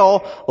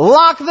jail,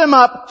 lock them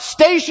up,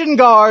 station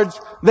guards.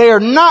 They are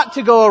not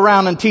to go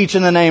around and teach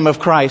in the name of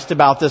Christ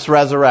about this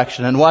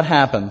resurrection." And what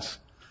happens?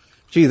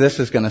 Gee, this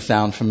is going to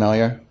sound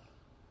familiar.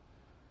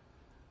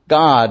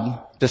 God,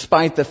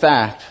 despite the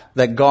fact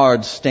that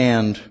guards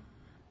stand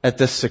at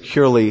this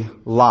securely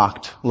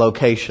locked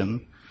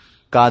location,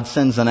 God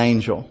sends an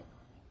angel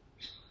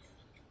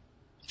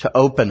to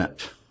open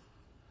it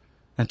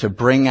and to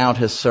bring out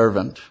his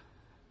servant.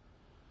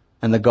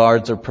 And the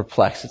guards are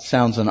perplexed. It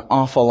sounds an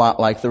awful lot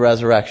like the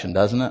resurrection,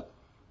 doesn't it?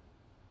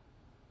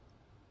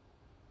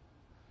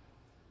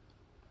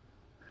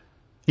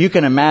 You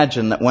can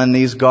imagine that when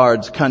these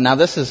guards come, now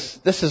this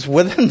is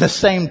within the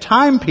same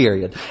time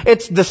period.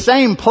 It's the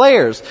same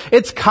players.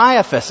 It's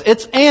Caiaphas.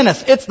 It's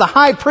Annas. It's the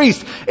high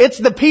priest. It's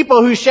the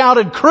people who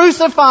shouted,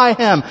 "Crucify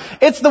him."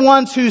 It's the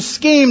ones who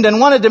schemed and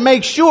wanted to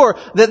make sure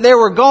that there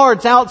were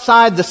guards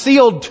outside the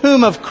sealed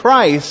tomb of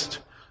Christ,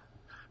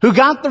 who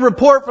got the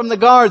report from the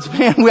guards,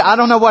 "Man, I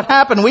don't know what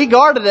happened. We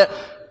guarded it,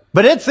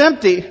 but it's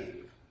empty."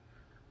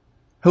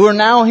 Who are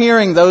now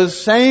hearing the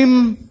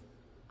same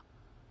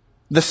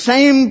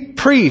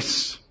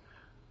priests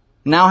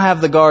now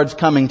have the guards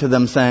coming to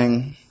them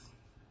saying,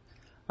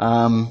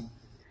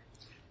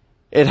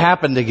 "It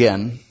happened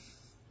again."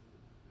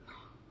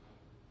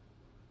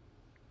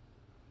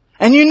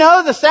 And you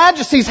know the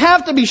Sadducees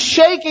have to be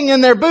shaking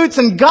in their boots,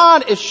 and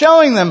God is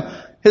showing them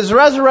his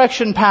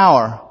resurrection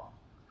power.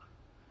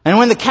 And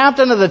when the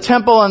captain of the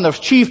temple and the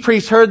chief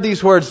priests heard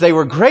these words, they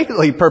were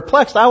greatly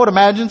perplexed. I would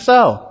imagine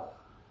so.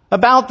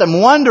 About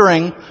them,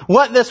 wondering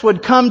what this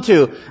would come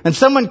to. And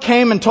someone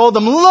came and told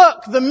them,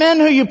 "Look, the men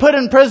who you put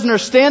in prison are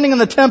standing in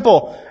the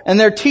temple, and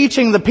they're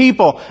teaching the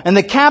people." And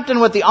the captain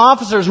with the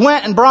officers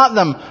went and brought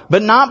them,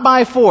 but not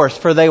by force,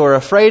 for they were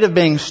afraid of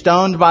being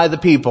stoned by the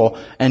people.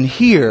 And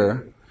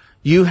here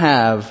you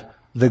have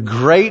the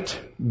great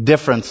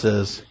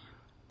differences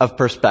of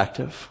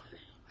perspective.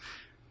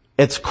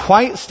 It's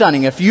quite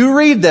stunning. If you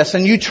read this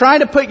and you try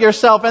to put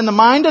yourself in the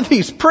mind of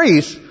these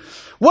priests,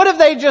 what have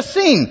they just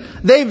seen?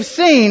 They've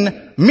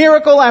seen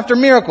miracle after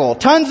miracle.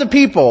 Tons of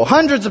people,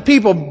 hundreds of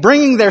people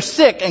bringing their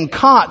sick and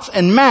cots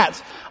and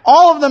mats,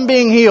 all of them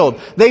being healed.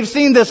 They've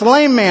seen this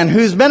lame man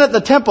who's been at the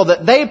temple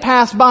that they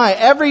pass by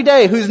every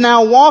day, who's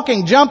now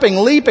walking,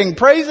 jumping, leaping,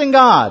 praising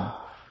God.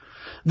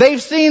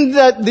 They've seen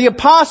the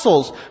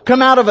apostles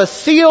come out of a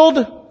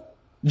sealed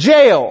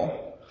jail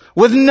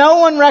with no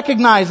one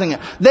recognizing it.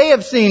 They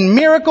have seen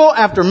miracle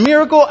after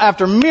miracle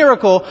after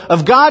miracle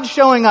of God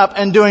showing up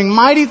and doing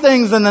mighty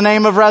things in the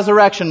name of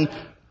resurrection.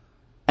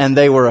 And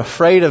they were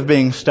afraid of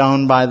being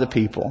stoned by the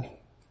people.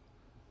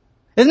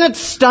 Isn't it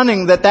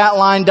stunning that that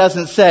line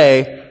doesn't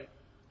say,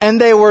 "And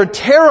they were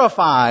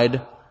terrified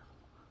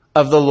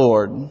of the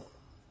Lord"?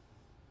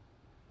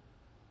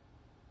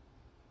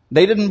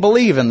 They didn't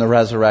believe in the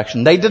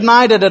resurrection. They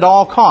denied it at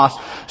all costs.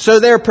 So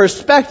their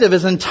perspective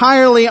is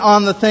entirely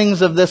on the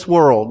things of this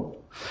world.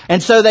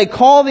 And so they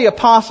call the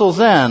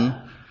apostles in.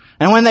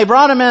 And when they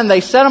brought them in,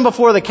 they set them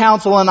before the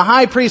council. And the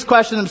high priest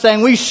questioned them,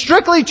 saying, "We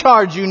strictly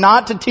charge you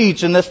not to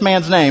teach in this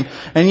man's name.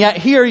 And yet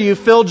here you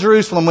fill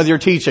Jerusalem with your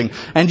teaching.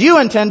 And you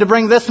intend to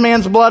bring this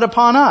man's blood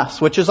upon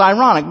us." Which is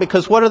ironic,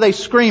 because what are they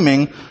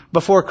screaming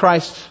before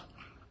Christ's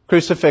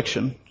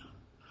crucifixion?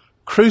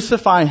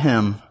 "Crucify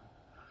him.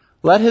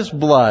 Let his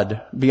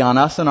blood be on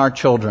us and our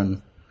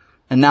children."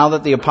 And now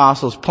that the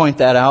apostles point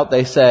that out,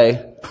 they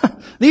say,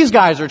 "These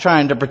guys are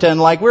trying to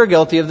pretend like we're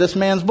guilty of this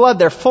man's blood.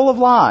 They're full of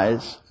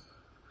lies."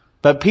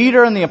 But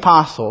Peter and the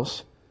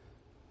apostles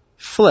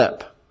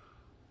flip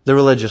the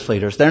religious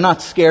leaders. They're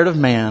not scared of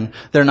man.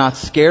 They're not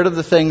scared of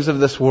the things of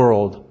this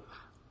world.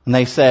 And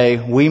they say,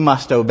 "We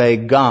must obey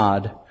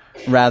God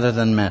rather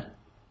than men.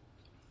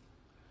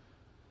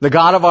 The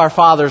God of our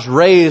fathers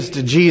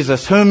raised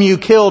Jesus, whom you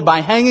killed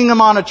by hanging him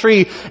on a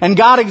tree, and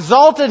God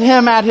exalted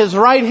him at his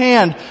right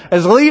hand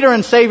as leader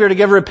and savior to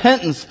give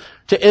repentance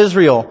to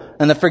Israel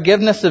and the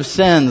forgiveness of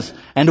sins.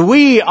 And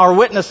we are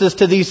witnesses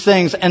to these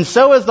things, and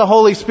so is the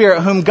Holy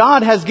Spirit, whom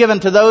God has given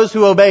to those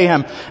who obey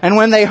him." And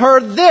when they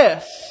heard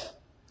this,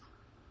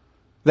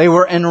 They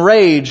were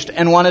enraged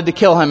and wanted to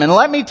kill him. And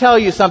let me tell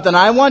you something.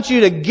 I want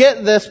you to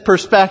get this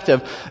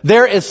perspective.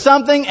 There is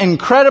something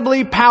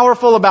incredibly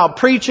powerful about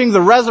preaching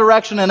the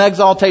resurrection and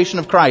exaltation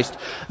of Christ.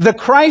 The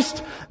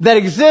Christ that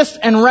exists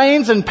and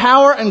reigns in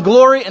power and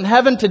glory in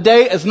heaven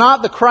today is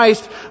not the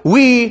Christ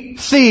we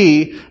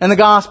see in the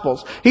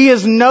Gospels. He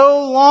is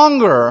no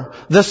longer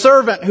the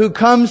servant who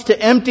comes to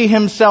empty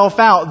himself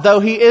out, though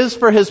he is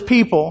for his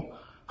people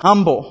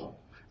humble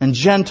and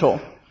gentle.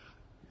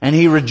 And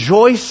he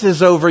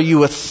rejoices over you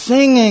with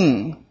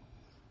singing.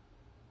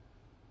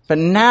 But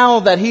now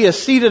that he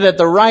is seated at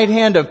the right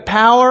hand of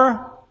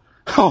power,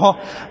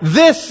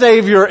 this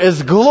Savior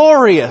is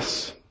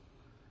glorious.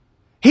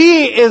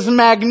 He is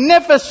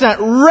magnificent,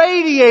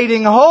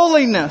 radiating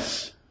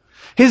holiness.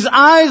 His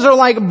eyes are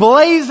like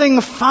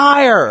blazing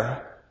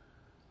fire.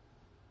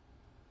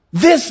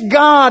 This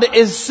God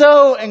is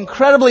so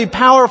incredibly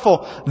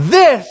powerful.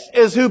 This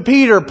is who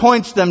Peter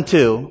points them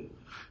to.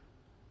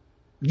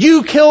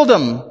 You killed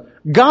him.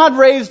 God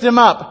raised him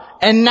up.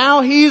 And now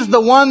he's the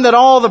one that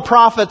all the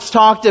prophets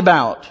talked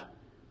about.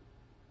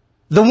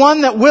 The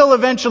one that will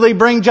eventually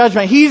bring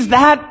judgment. He's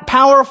that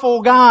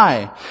powerful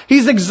guy.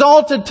 He's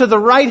exalted to the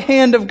right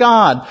hand of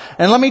God.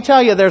 And let me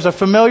tell you, there's a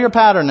familiar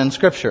pattern in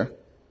Scripture.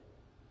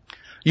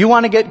 You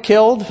want to get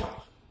killed?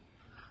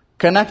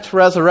 Connect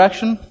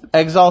resurrection,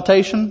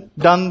 exaltation,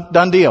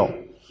 done deal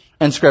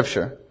in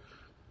Scripture.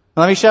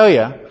 Let me show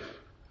you.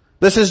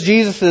 This is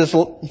Jesus'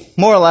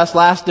 more or less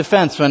last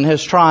defense in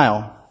his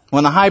trial.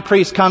 When the high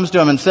priest comes to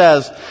him and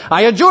says,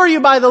 I adjure you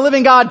by the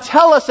living God,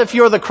 tell us if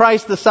you're the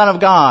Christ, the Son of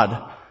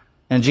God.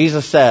 And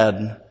Jesus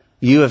said,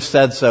 you have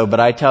said so, but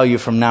I tell you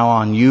from now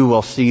on, you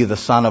will see the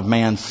Son of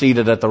Man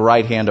seated at the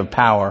right hand of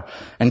power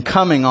and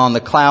coming on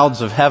the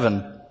clouds of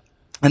heaven.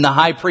 And the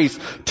high priest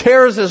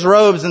tears his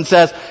robes and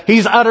says,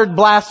 he's uttered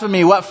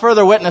blasphemy. What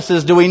further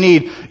witnesses do we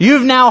need?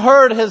 You've now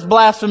heard his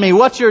blasphemy.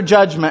 What's your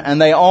judgment?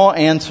 And they all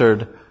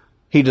answered,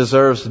 he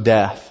deserves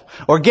death.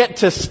 Or get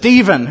to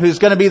Stephen, who's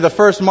going to be the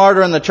first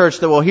martyr in the church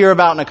that we'll hear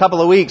about in a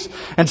couple of weeks.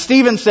 And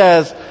Stephen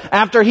says,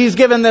 after he's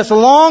given this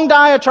long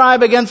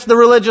diatribe against the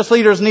religious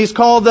leaders, and he's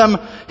called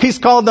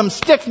them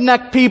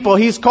stiff-necked people,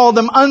 he's called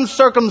them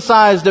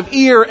uncircumcised of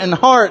ear and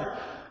heart.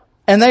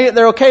 And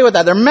they're okay with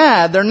that. They're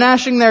mad. They're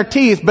gnashing their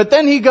teeth. But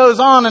then he goes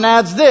on and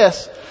adds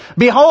this.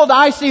 Behold,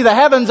 I see the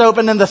heavens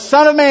open and the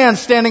Son of Man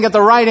standing at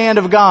the right hand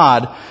of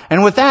God.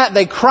 And with that,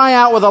 they cry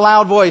out with a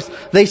loud voice.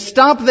 They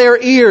stop their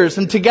ears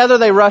and together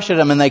they rush at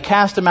him and they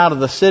cast him out of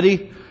the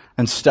city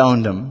and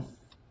stoned him.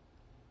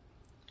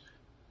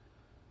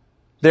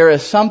 There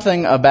is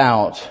something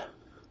about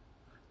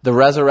the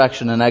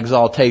resurrection and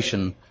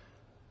exaltation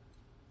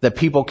that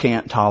people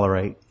can't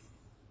tolerate.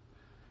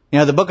 You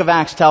know, the book of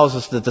Acts tells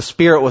us that the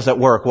Spirit was at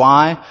work.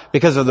 Why?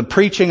 Because of the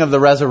preaching of the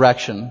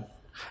resurrection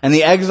and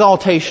the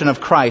exaltation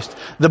of Christ.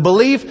 The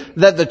belief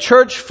that the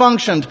church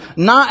functioned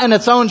not in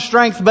its own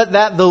strength, but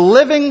that the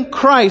living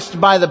Christ,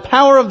 by the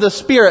power of the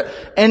Spirit,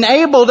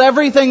 enabled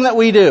everything that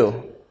we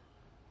do.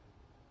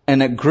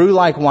 And it grew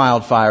like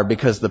wildfire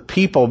because the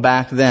people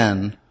back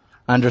then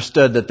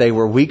understood that they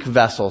were weak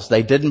vessels.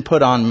 They didn't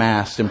put on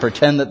masks and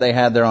pretend that they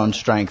had their own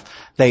strength.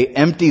 They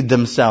emptied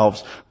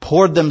themselves,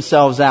 poured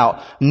themselves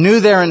out, knew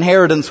their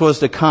inheritance was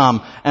to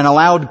come, and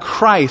allowed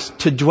Christ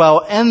to dwell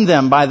in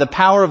them by the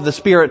power of the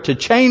Spirit to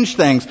change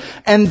things.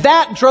 And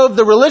that drove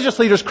the religious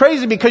leaders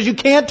crazy because you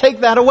can't take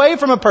that away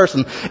from a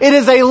person. It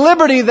is a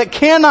liberty that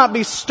cannot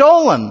be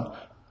stolen.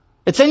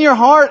 It's in your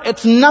heart.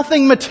 It's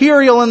nothing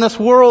material in this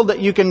world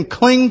that you can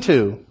cling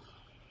to.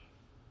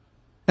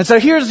 And so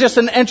here's just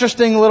an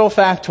interesting little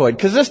factoid,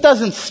 because this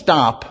doesn't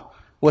stop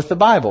with the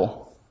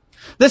Bible.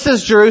 This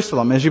is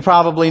Jerusalem, as you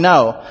probably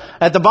know.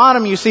 At the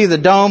bottom you see the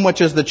dome,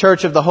 which is the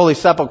Church of the Holy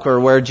Sepulchre,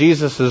 where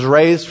Jesus is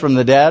raised from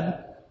the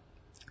dead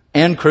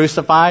and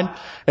crucified.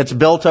 It's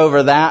built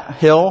over that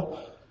hill.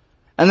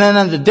 And then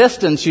in the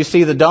distance you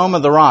see the Dome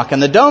of the Rock.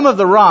 And the Dome of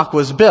the Rock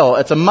was built,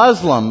 it's a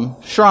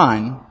Muslim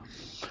shrine,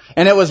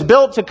 and it was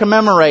built to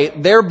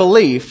commemorate their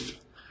belief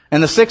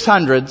in the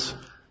 600s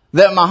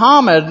that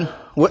Muhammad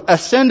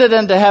ascended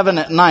into heaven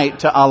at night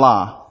to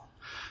Allah.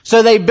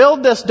 So they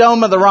build this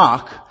Dome of the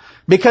Rock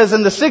because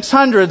in the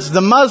 600s the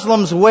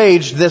Muslims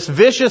waged this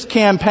vicious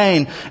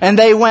campaign and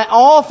they went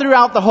all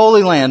throughout the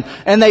Holy Land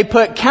and they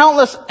put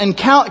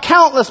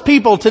countless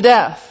people to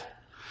death.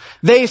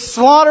 They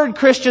slaughtered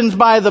Christians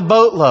by the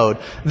boatload.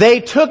 They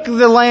took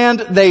the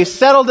land, they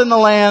settled in the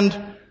land,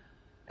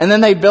 and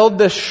then they built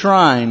this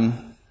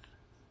shrine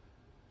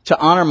to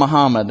honor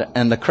Muhammad.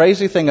 And the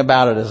crazy thing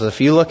about it is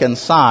if you look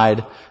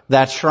inside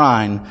that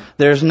shrine,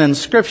 there's an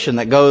inscription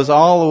that goes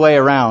all the way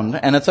around,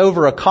 and it's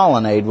over a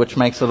colonnade, which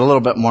makes it a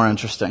little bit more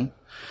interesting.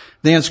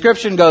 The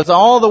inscription goes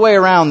all the way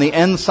around the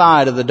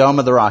inside of the Dome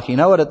of the Rock. You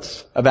know what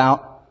it's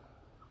about?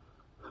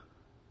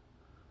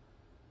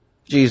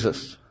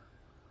 Jesus.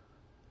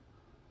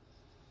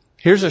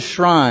 Here's a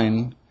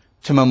shrine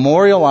to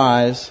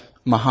memorialize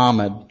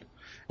Muhammad,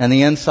 and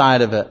the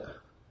inside of it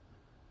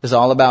is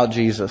all about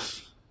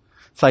Jesus.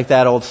 It's like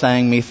that old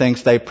saying,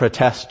 methinks they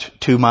protest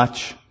too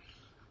much.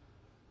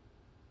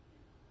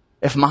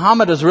 If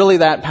Muhammad is really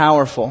that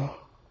powerful,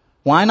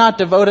 Why not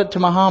devote it to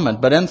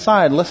Muhammad? But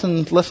inside,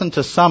 listen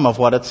to some of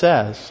what it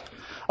says.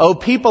 O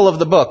people of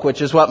the book,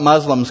 which is what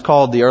Muslims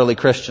called the early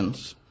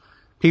Christians.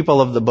 People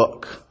of the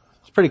book.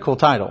 It's a pretty cool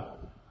title.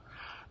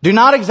 Do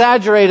not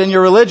exaggerate in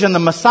your religion. The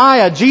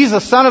Messiah,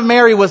 Jesus, son of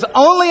Mary, was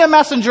only a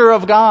messenger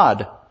of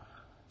God.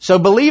 So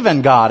believe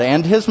in God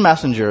and his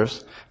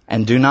messengers,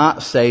 and do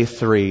not say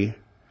three.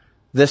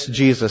 This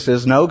Jesus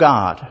is no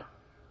God.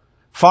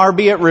 Far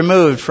be it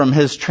removed from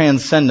his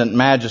transcendent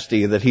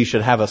majesty that he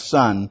should have a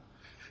son.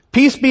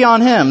 Peace be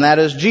on him, that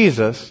is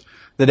Jesus,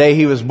 the day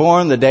he was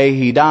born, the day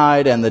he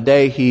died, and the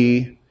day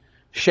he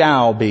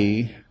shall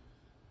be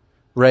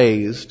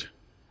raised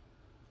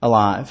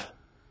alive.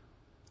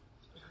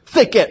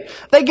 They get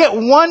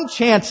one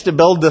chance to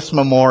build this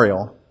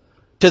memorial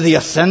to the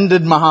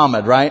ascended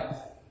Muhammad, right?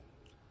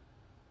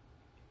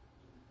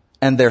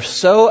 And they're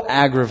so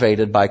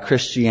aggravated by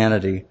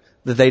Christianity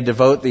that they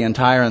devote the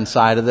entire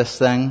inside of this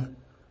thing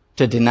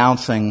to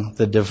denouncing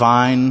the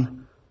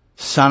divine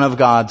Son of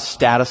God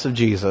status of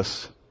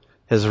Jesus,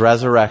 his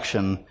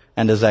resurrection,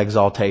 and his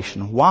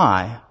exaltation.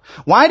 Why?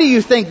 Why do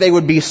you think they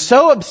would be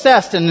so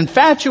obsessed and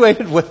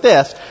infatuated with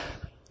this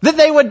that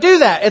they would do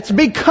that? It's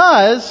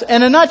because,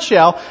 in a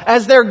nutshell,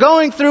 as they're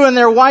going through and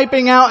they're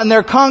wiping out and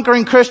they're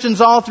conquering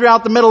Christians all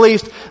throughout the Middle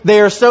East, they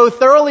are so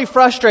thoroughly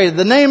frustrated.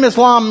 The name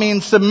Islam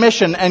means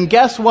submission, and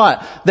guess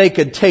what? They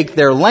could take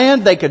their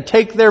land, they could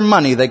take their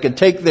money, they could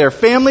take their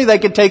family, they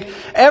could take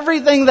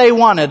everything they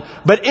wanted.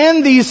 But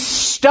in these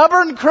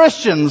stubborn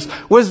Christians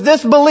was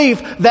this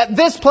belief that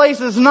this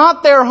place is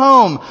not their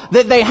home,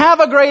 that they have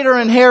a greater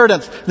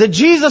inheritance, that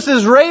Jesus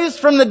is raised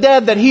from the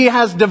dead, that he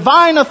has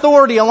divine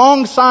authority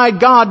alongside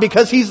God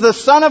because he's the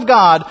Son of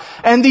God.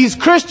 And these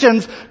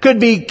Christians could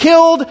be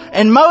killed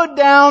and mowed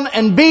down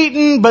and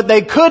beaten, but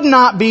they could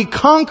not be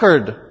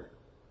conquered.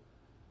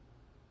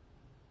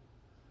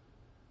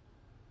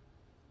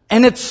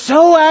 And it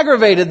so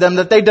aggravated them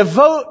that they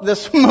devote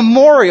this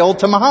memorial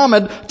to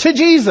Muhammad, to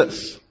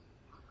Jesus.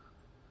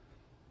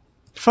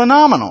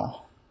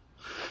 Phenomenal.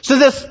 So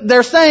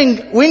they're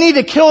saying, we need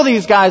to kill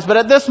these guys, but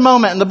at this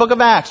moment in the book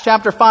of Acts,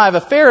 chapter 5,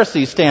 a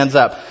Pharisee stands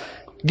up.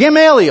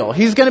 Gamaliel,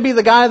 he's going to be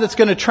the guy that's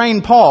going to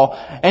train Paul.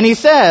 And he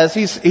says,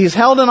 he's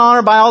held in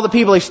honor by all the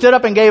people. He stood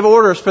up and gave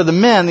orders for the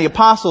men, the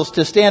apostles,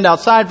 to stand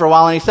outside for a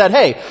while. And he said,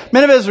 hey,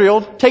 men of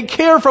Israel, take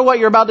care for what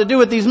you're about to do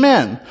with these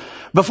men.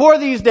 Before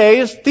these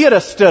days,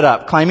 Theudas stood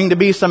up, claiming to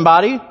be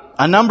somebody.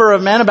 A number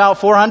of men, about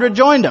 400,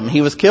 joined him.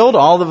 He was killed.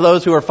 All of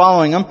those who were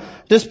following him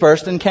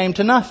dispersed and came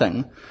to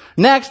nothing.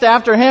 Next,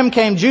 after him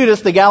came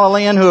Judas the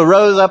Galilean, who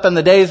arose up in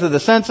the days of the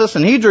census,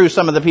 and he drew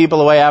some of the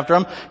people away after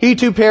him. He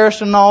too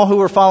perished, and all who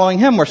were following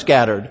him were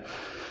scattered.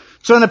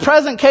 So in the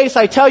present case,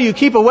 I tell you,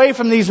 keep away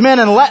from these men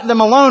and let them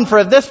alone, for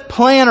if this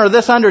plan or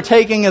this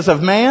undertaking is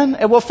of man,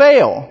 it will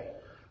fail.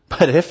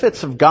 But if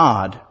it's of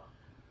God,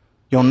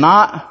 you'll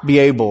not be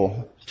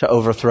able to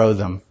overthrow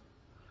them.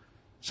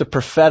 It's a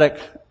prophetic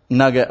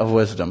nugget of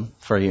wisdom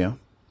for you.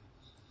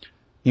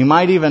 You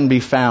might even be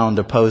found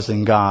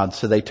opposing God.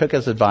 So they took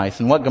his advice.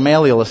 And what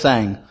Gamaliel is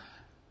saying,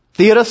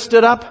 Theudas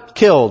stood up,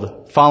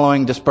 killed,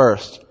 following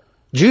dispersed.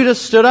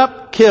 Judas stood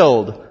up,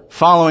 killed,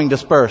 following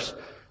dispersed.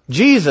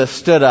 Jesus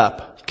stood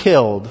up,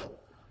 killed.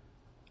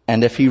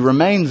 And if he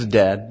remains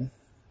dead,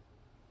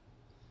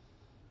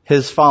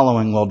 his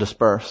following will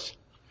disperse.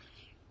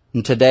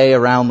 And today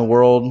around the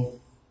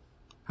world,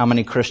 how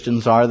many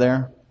Christians are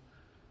there?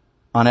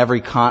 On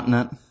every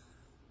continent,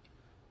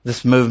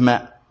 this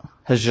movement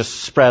has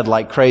just spread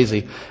like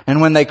crazy.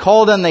 And when they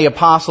called in the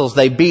apostles,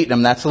 they beat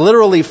them. That's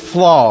literally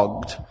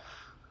flogged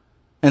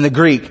in the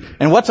Greek.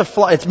 And what's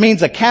it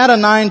means a cat o'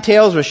 nine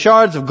tails with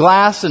shards of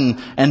glass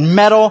and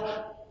metal.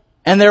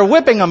 And they're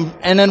whipping them.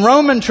 And in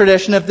Roman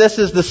tradition, if this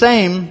is the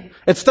same,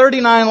 it's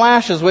 39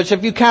 lashes, which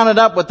if you count it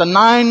up with the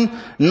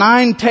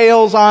nine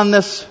tails on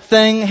this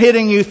thing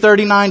hitting you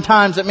 39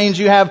 times, it means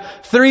you have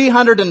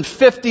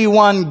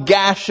 351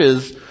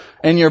 gashes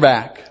in your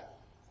back.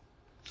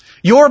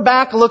 Your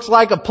back looks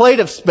like a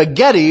plate of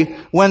spaghetti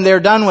when they're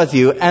done with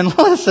you. And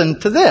listen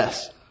to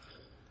this.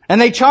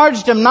 And they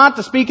charged him not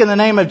to speak in the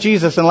name of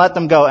Jesus and let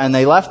them go. And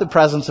they left the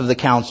presence of the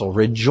council,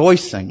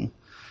 rejoicing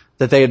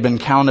that they had been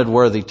counted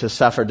worthy to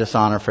suffer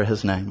dishonor for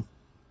his name.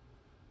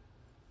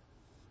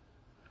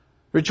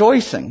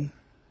 Rejoicing.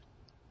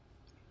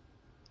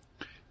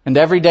 And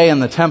every day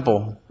in the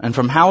temple and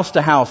from house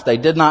to house, they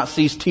did not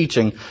cease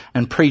teaching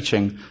and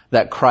preaching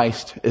that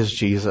Christ is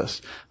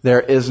Jesus.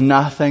 There is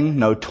nothing,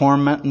 no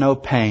torment, no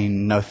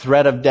pain, no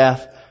threat of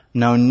death,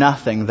 no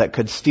nothing that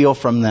could steal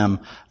from them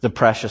the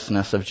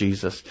preciousness of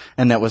Jesus.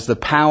 And it was the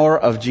power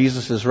of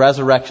Jesus'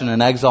 resurrection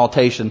and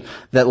exaltation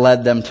that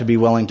led them to be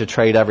willing to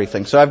trade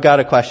everything. So I've got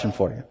a question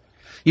for you.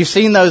 You've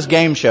seen those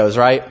game shows,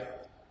 right?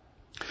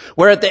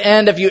 Where at the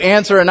end, if you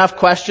answer enough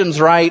questions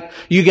right,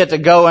 you get to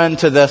go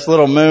into this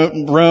little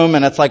room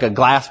and it's like a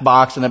glass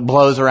box and it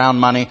blows around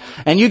money.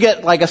 And you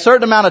get like a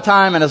certain amount of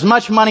time and as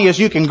much money as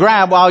you can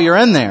grab while you're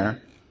in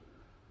there.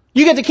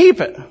 You get to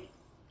keep it.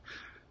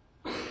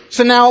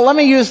 So now let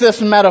me use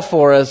this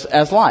metaphor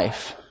as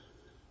life.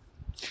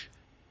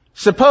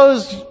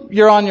 Suppose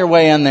you're on your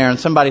way in there and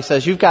somebody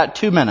says, you've got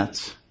 2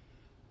 minutes.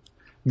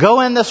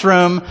 Go in this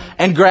room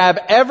and grab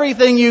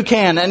everything you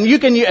can. And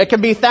it can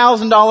be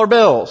 $1,000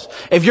 bills.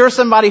 If you're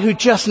somebody who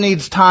just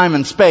needs time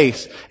and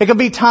space, it could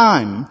be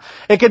time.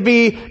 It could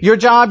be your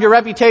job, your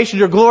reputation,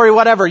 your glory,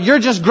 whatever. You're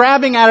just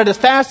grabbing at it as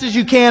fast as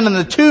you can in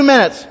the 2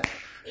 minutes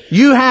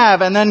you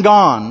have and then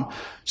gone.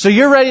 So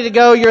you're ready to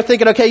go. You're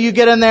thinking, okay, you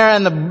get in there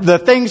and the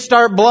things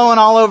start blowing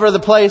all over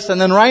the place.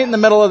 And then right in the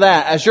middle of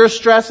that, as you're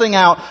stressing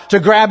out to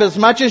grab as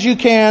much as you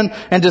can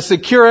and to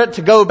secure it,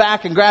 to go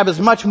back and grab as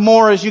much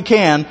more as you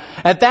can,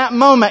 at that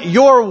moment,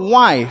 your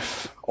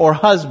wife or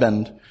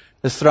husband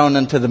is thrown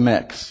into the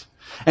mix.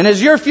 And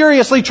as you're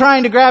furiously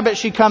trying to grab it,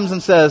 she comes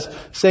and says,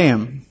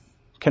 Sam,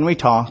 can we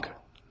talk?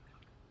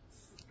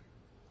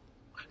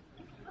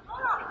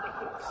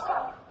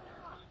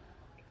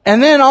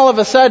 And then all of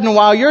a sudden,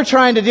 while you're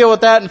trying to deal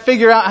with that and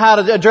figure out how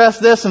to address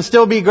this and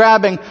still be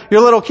grabbing,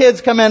 your little kids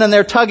come in and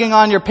they're tugging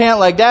on your pant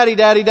like, Daddy,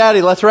 Daddy,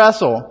 Daddy, let's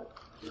wrestle.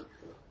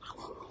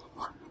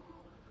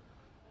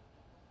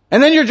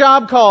 And then your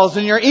job calls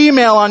and your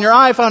email on your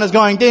iPhone is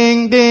going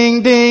ding,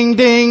 ding, ding,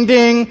 ding,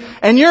 ding.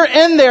 And you're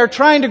in there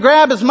trying to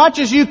grab as much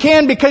as you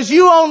can because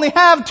you only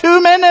have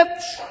 2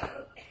 minutes.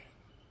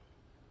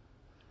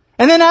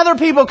 And then other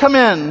people come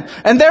in,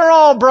 and they're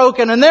all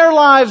broken, and their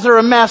lives are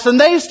a mess,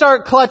 and they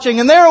start clutching,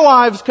 and their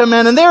wives come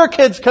in, and their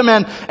kids come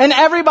in, and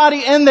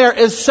everybody in there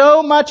is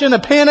so much in a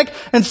panic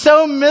and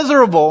so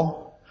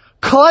miserable,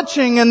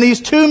 clutching in these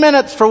 2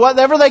 minutes for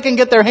whatever they can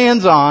get their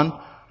hands on,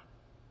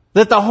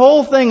 that the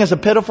whole thing is a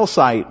pitiful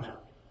sight.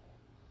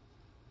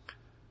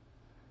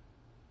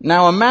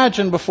 Now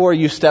imagine before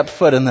you step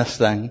foot in this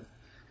thing,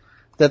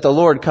 that the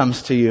Lord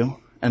comes to you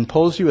and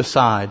pulls you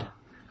aside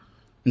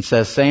and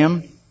says,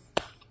 Sam,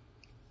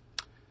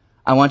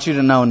 I want you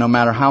to know no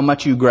matter how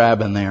much you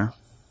grab in there,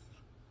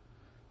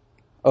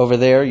 over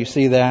there, you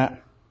see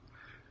that?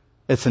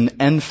 It's an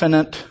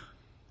infinite,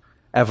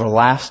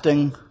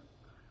 everlasting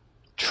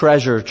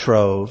treasure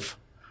trove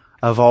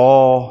of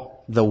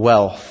all the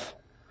wealth,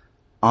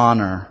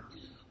 honor,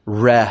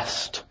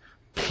 rest,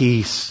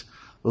 peace,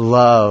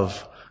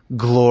 love,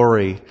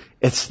 glory.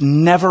 It's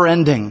never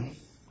ending.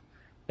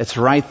 It's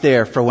right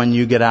there for when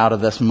you get out of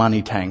this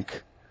money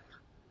tank.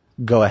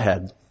 Go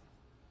ahead.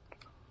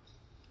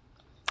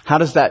 How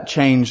does that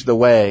change the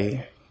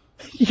way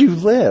you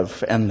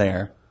live in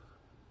there?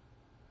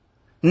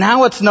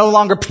 Now it's no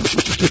longer,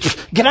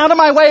 get out of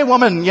my way,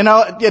 woman.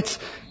 It's,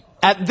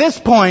 at this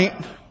point,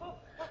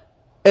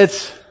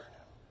 it's,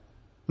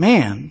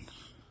 man,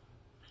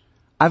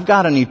 I've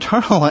got an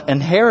eternal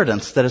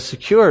inheritance that is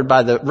secured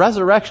by the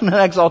resurrection and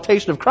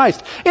exaltation of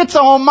Christ. It's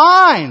all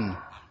mine.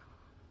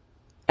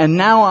 And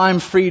now I'm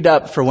freed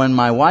up for when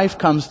my wife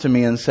comes to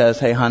me and says,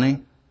 hey,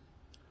 honey,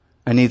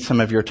 I need some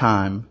of your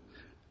time.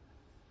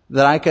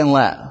 That I can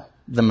let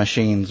the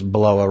machines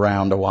blow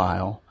around a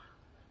while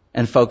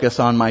and focus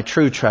on my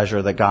true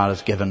treasure that God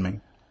has given me.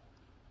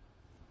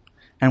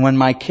 And when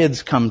my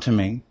kids come to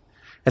me,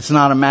 it's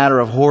not a matter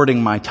of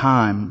hoarding my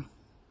time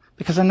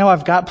because I know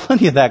I've got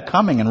plenty of that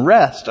coming and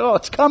rest. Oh,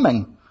 it's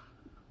coming.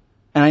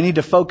 And I need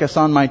to focus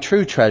on my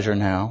true treasure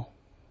now.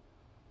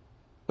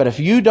 But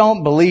if you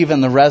don't believe in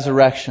the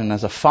resurrection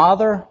as a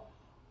father,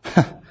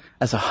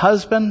 as a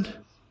husband,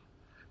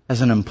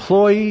 as an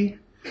employee,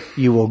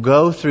 you will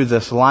go through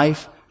this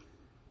life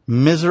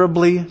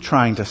miserably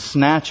trying to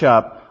snatch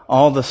up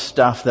all the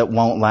stuff that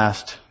won't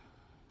last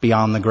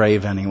beyond the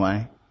grave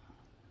anyway.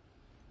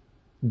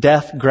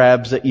 Death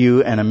grabs at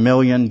you in a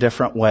million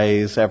different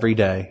ways every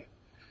day.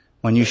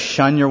 When you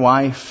shun your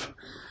wife,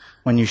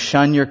 when you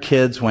shun your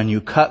kids, when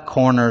you cut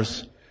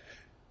corners,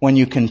 when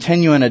you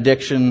continue in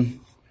addiction,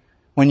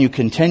 when you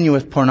continue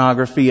with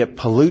pornography, it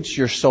pollutes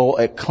your soul,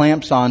 it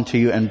clamps onto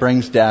you and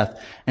brings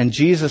death. And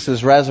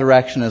Jesus'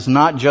 resurrection is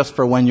not just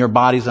for when your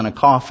body's in a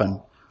coffin.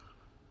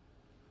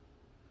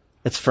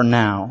 It's for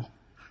now.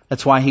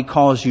 That's why He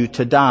calls you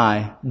to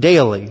die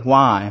daily.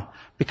 Why?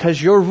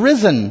 Because you're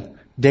risen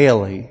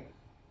daily.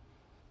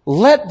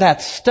 Let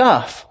that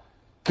stuff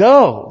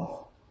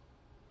go.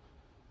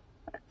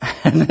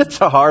 And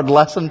it's a hard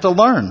lesson to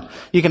learn.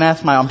 You can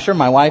ask I'm sure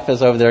my wife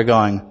is over there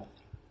going,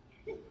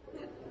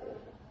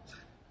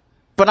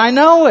 but I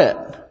know it.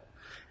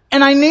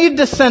 And I need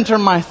to center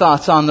my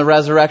thoughts on the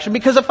resurrection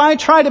because if I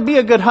try to be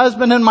a good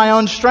husband in my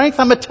own strength,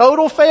 I'm a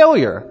total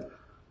failure.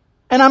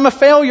 And I'm a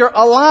failure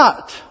a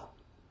lot.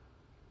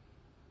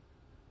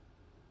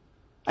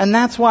 And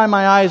that's why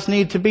my eyes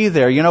need to be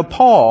there.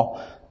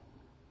 Paul,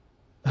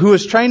 who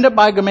was trained up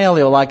by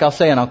Gamaliel, like I'll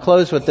say, and I'll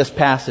close with this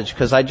passage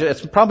because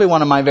it's probably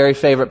one of my very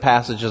favorite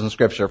passages in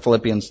Scripture,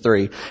 Philippians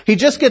 3. He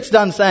just gets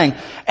done saying,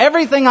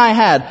 everything I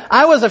had,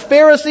 I was a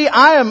Pharisee,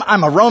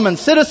 I'm a Roman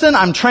citizen,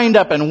 I'm trained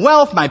up in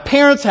wealth, my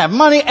parents have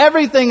money,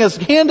 everything is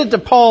handed to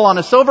Paul on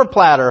a silver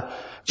platter.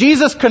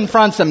 Jesus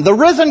confronts him. The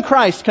risen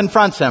Christ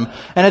confronts him.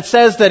 And it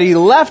says that he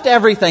left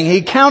everything.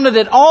 He counted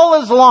it all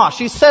as loss.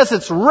 He says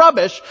it's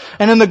rubbish.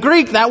 And in the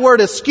Greek, that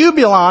word is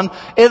skubulon.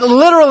 It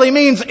literally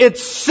means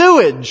it's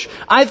sewage.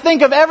 I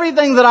think of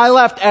everything that I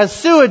left as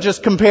sewage as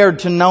compared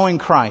to knowing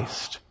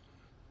Christ.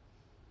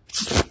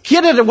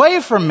 Get it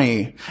away from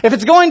me. If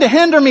it's going to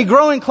hinder me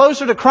growing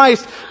closer to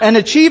Christ and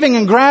achieving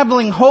and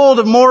grabbing hold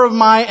of more of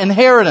my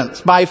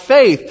inheritance by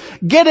faith,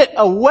 get it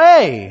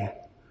away.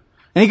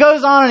 And he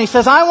goes on and he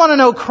says, I want to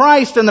know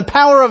Christ and the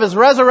power of His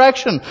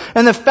resurrection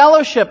and the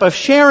fellowship of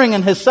sharing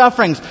in His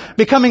sufferings,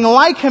 becoming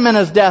like Him in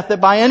His death,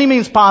 that by any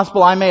means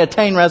possible I may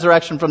attain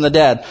resurrection from the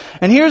dead.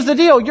 And here's the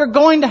deal. You're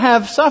going to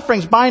have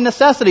sufferings by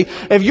necessity.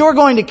 If you're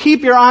going to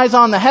keep your eyes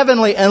on the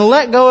heavenly and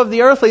let go of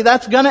the earthly,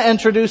 that's going to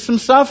introduce some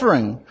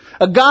suffering.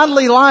 A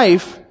godly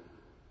life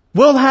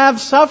will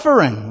have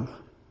suffering.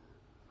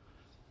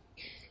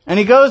 And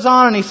he goes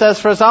on and he says,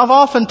 for as I've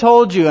often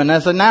told you, and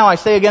as now I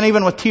say again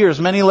even with tears,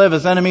 many live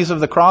as enemies of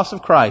the cross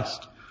of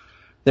Christ.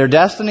 Their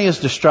destiny is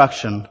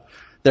destruction.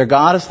 Their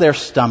God is their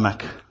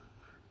stomach.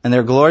 And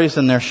their glory is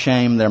in their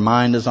shame. Their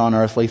mind is on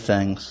earthly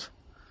things.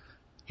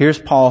 Here's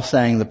Paul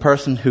saying the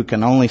person who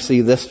can only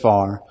see this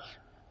far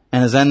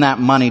and is in that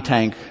money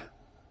tank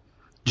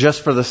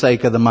just for the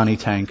sake of the money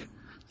tank,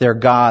 their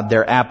God,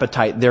 their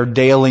appetite, their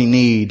daily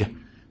need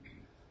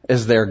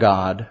is their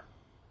God.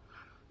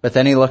 But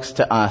then he looks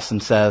to us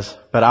and says,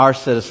 but our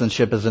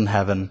citizenship is in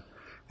heaven,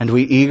 and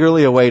we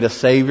eagerly await a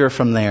Savior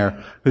from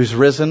there, who's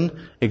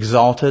risen,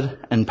 exalted,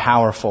 and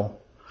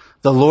powerful.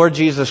 The Lord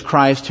Jesus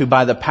Christ, who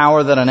by the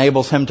power that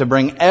enables Him to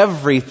bring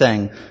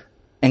everything,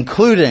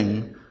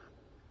 including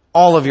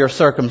all of your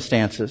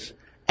circumstances,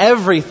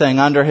 everything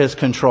under His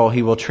control,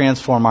 He will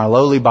transform our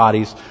lowly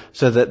bodies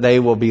so that they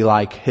will be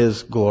like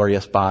His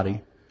glorious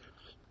body.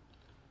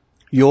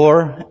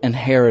 Your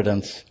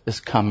inheritance is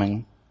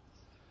coming.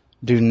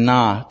 Do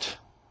not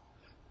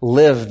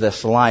live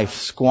this life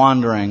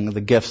squandering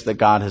the gifts that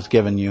God has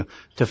given you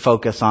to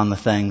focus on the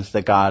things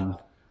that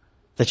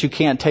you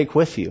can't take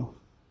with you.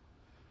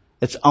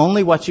 It's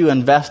only what you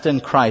invest in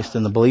Christ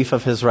and the belief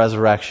of His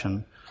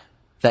resurrection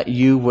that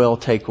you will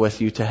take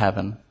with you to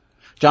heaven.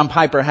 John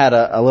Piper had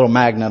a little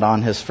magnet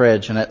on his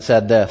fridge, and it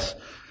said this,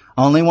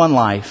 only one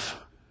life,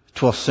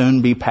 'twill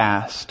soon be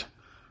past.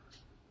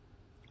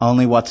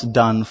 Only what's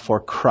done for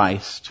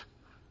Christ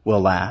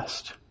will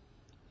last.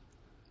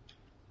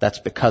 That's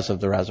because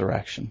of the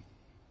resurrection.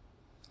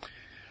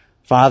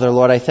 Father,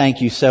 Lord, I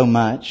thank You so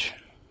much.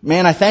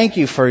 Man, I thank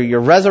You for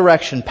Your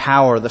resurrection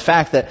power, the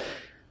fact that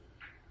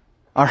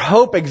our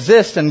hope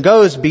exists and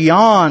goes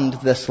beyond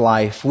this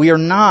life. We are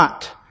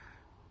not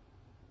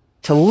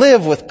to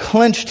live with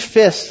clenched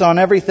fists on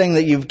everything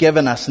that You've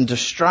given us and to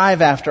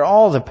strive after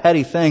all the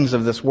petty things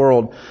of this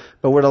world,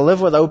 but we're to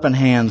live with open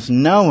hands,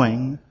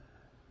 knowing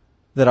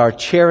that our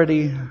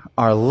charity,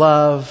 our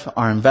love,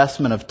 our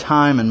investment of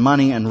time and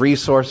money and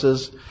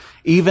resources,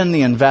 even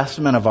the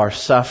investment of our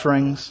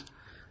sufferings,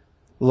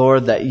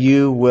 Lord, that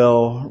You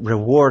will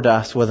reward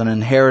us with an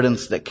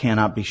inheritance that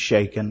cannot be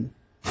shaken.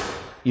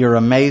 You're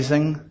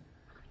amazing.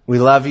 We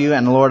love You.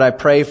 And Lord, I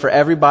pray for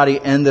everybody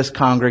in this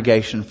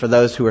congregation, for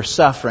those who are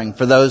suffering,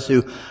 for those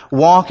who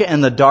walk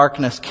in the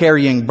darkness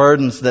carrying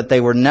burdens that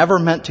they were never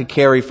meant to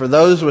carry, for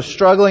those with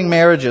struggling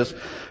marriages,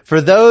 for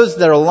those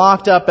that are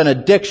locked up in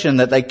addiction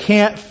that they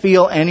can't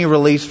feel any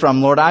release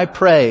from. Lord, I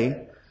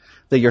pray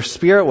that Your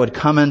Spirit would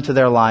come into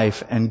their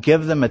life and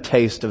give them a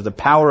taste of the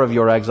power of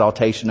Your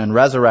exaltation and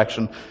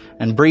resurrection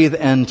and breathe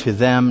into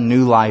them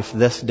new life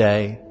this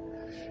day.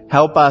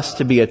 Help us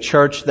to be a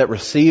church that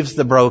receives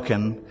the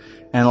broken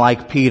and,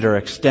 like Peter,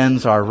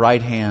 extends our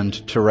right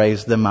hand to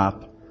raise them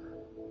up.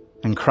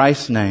 In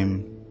Christ's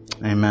name,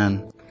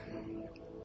 amen.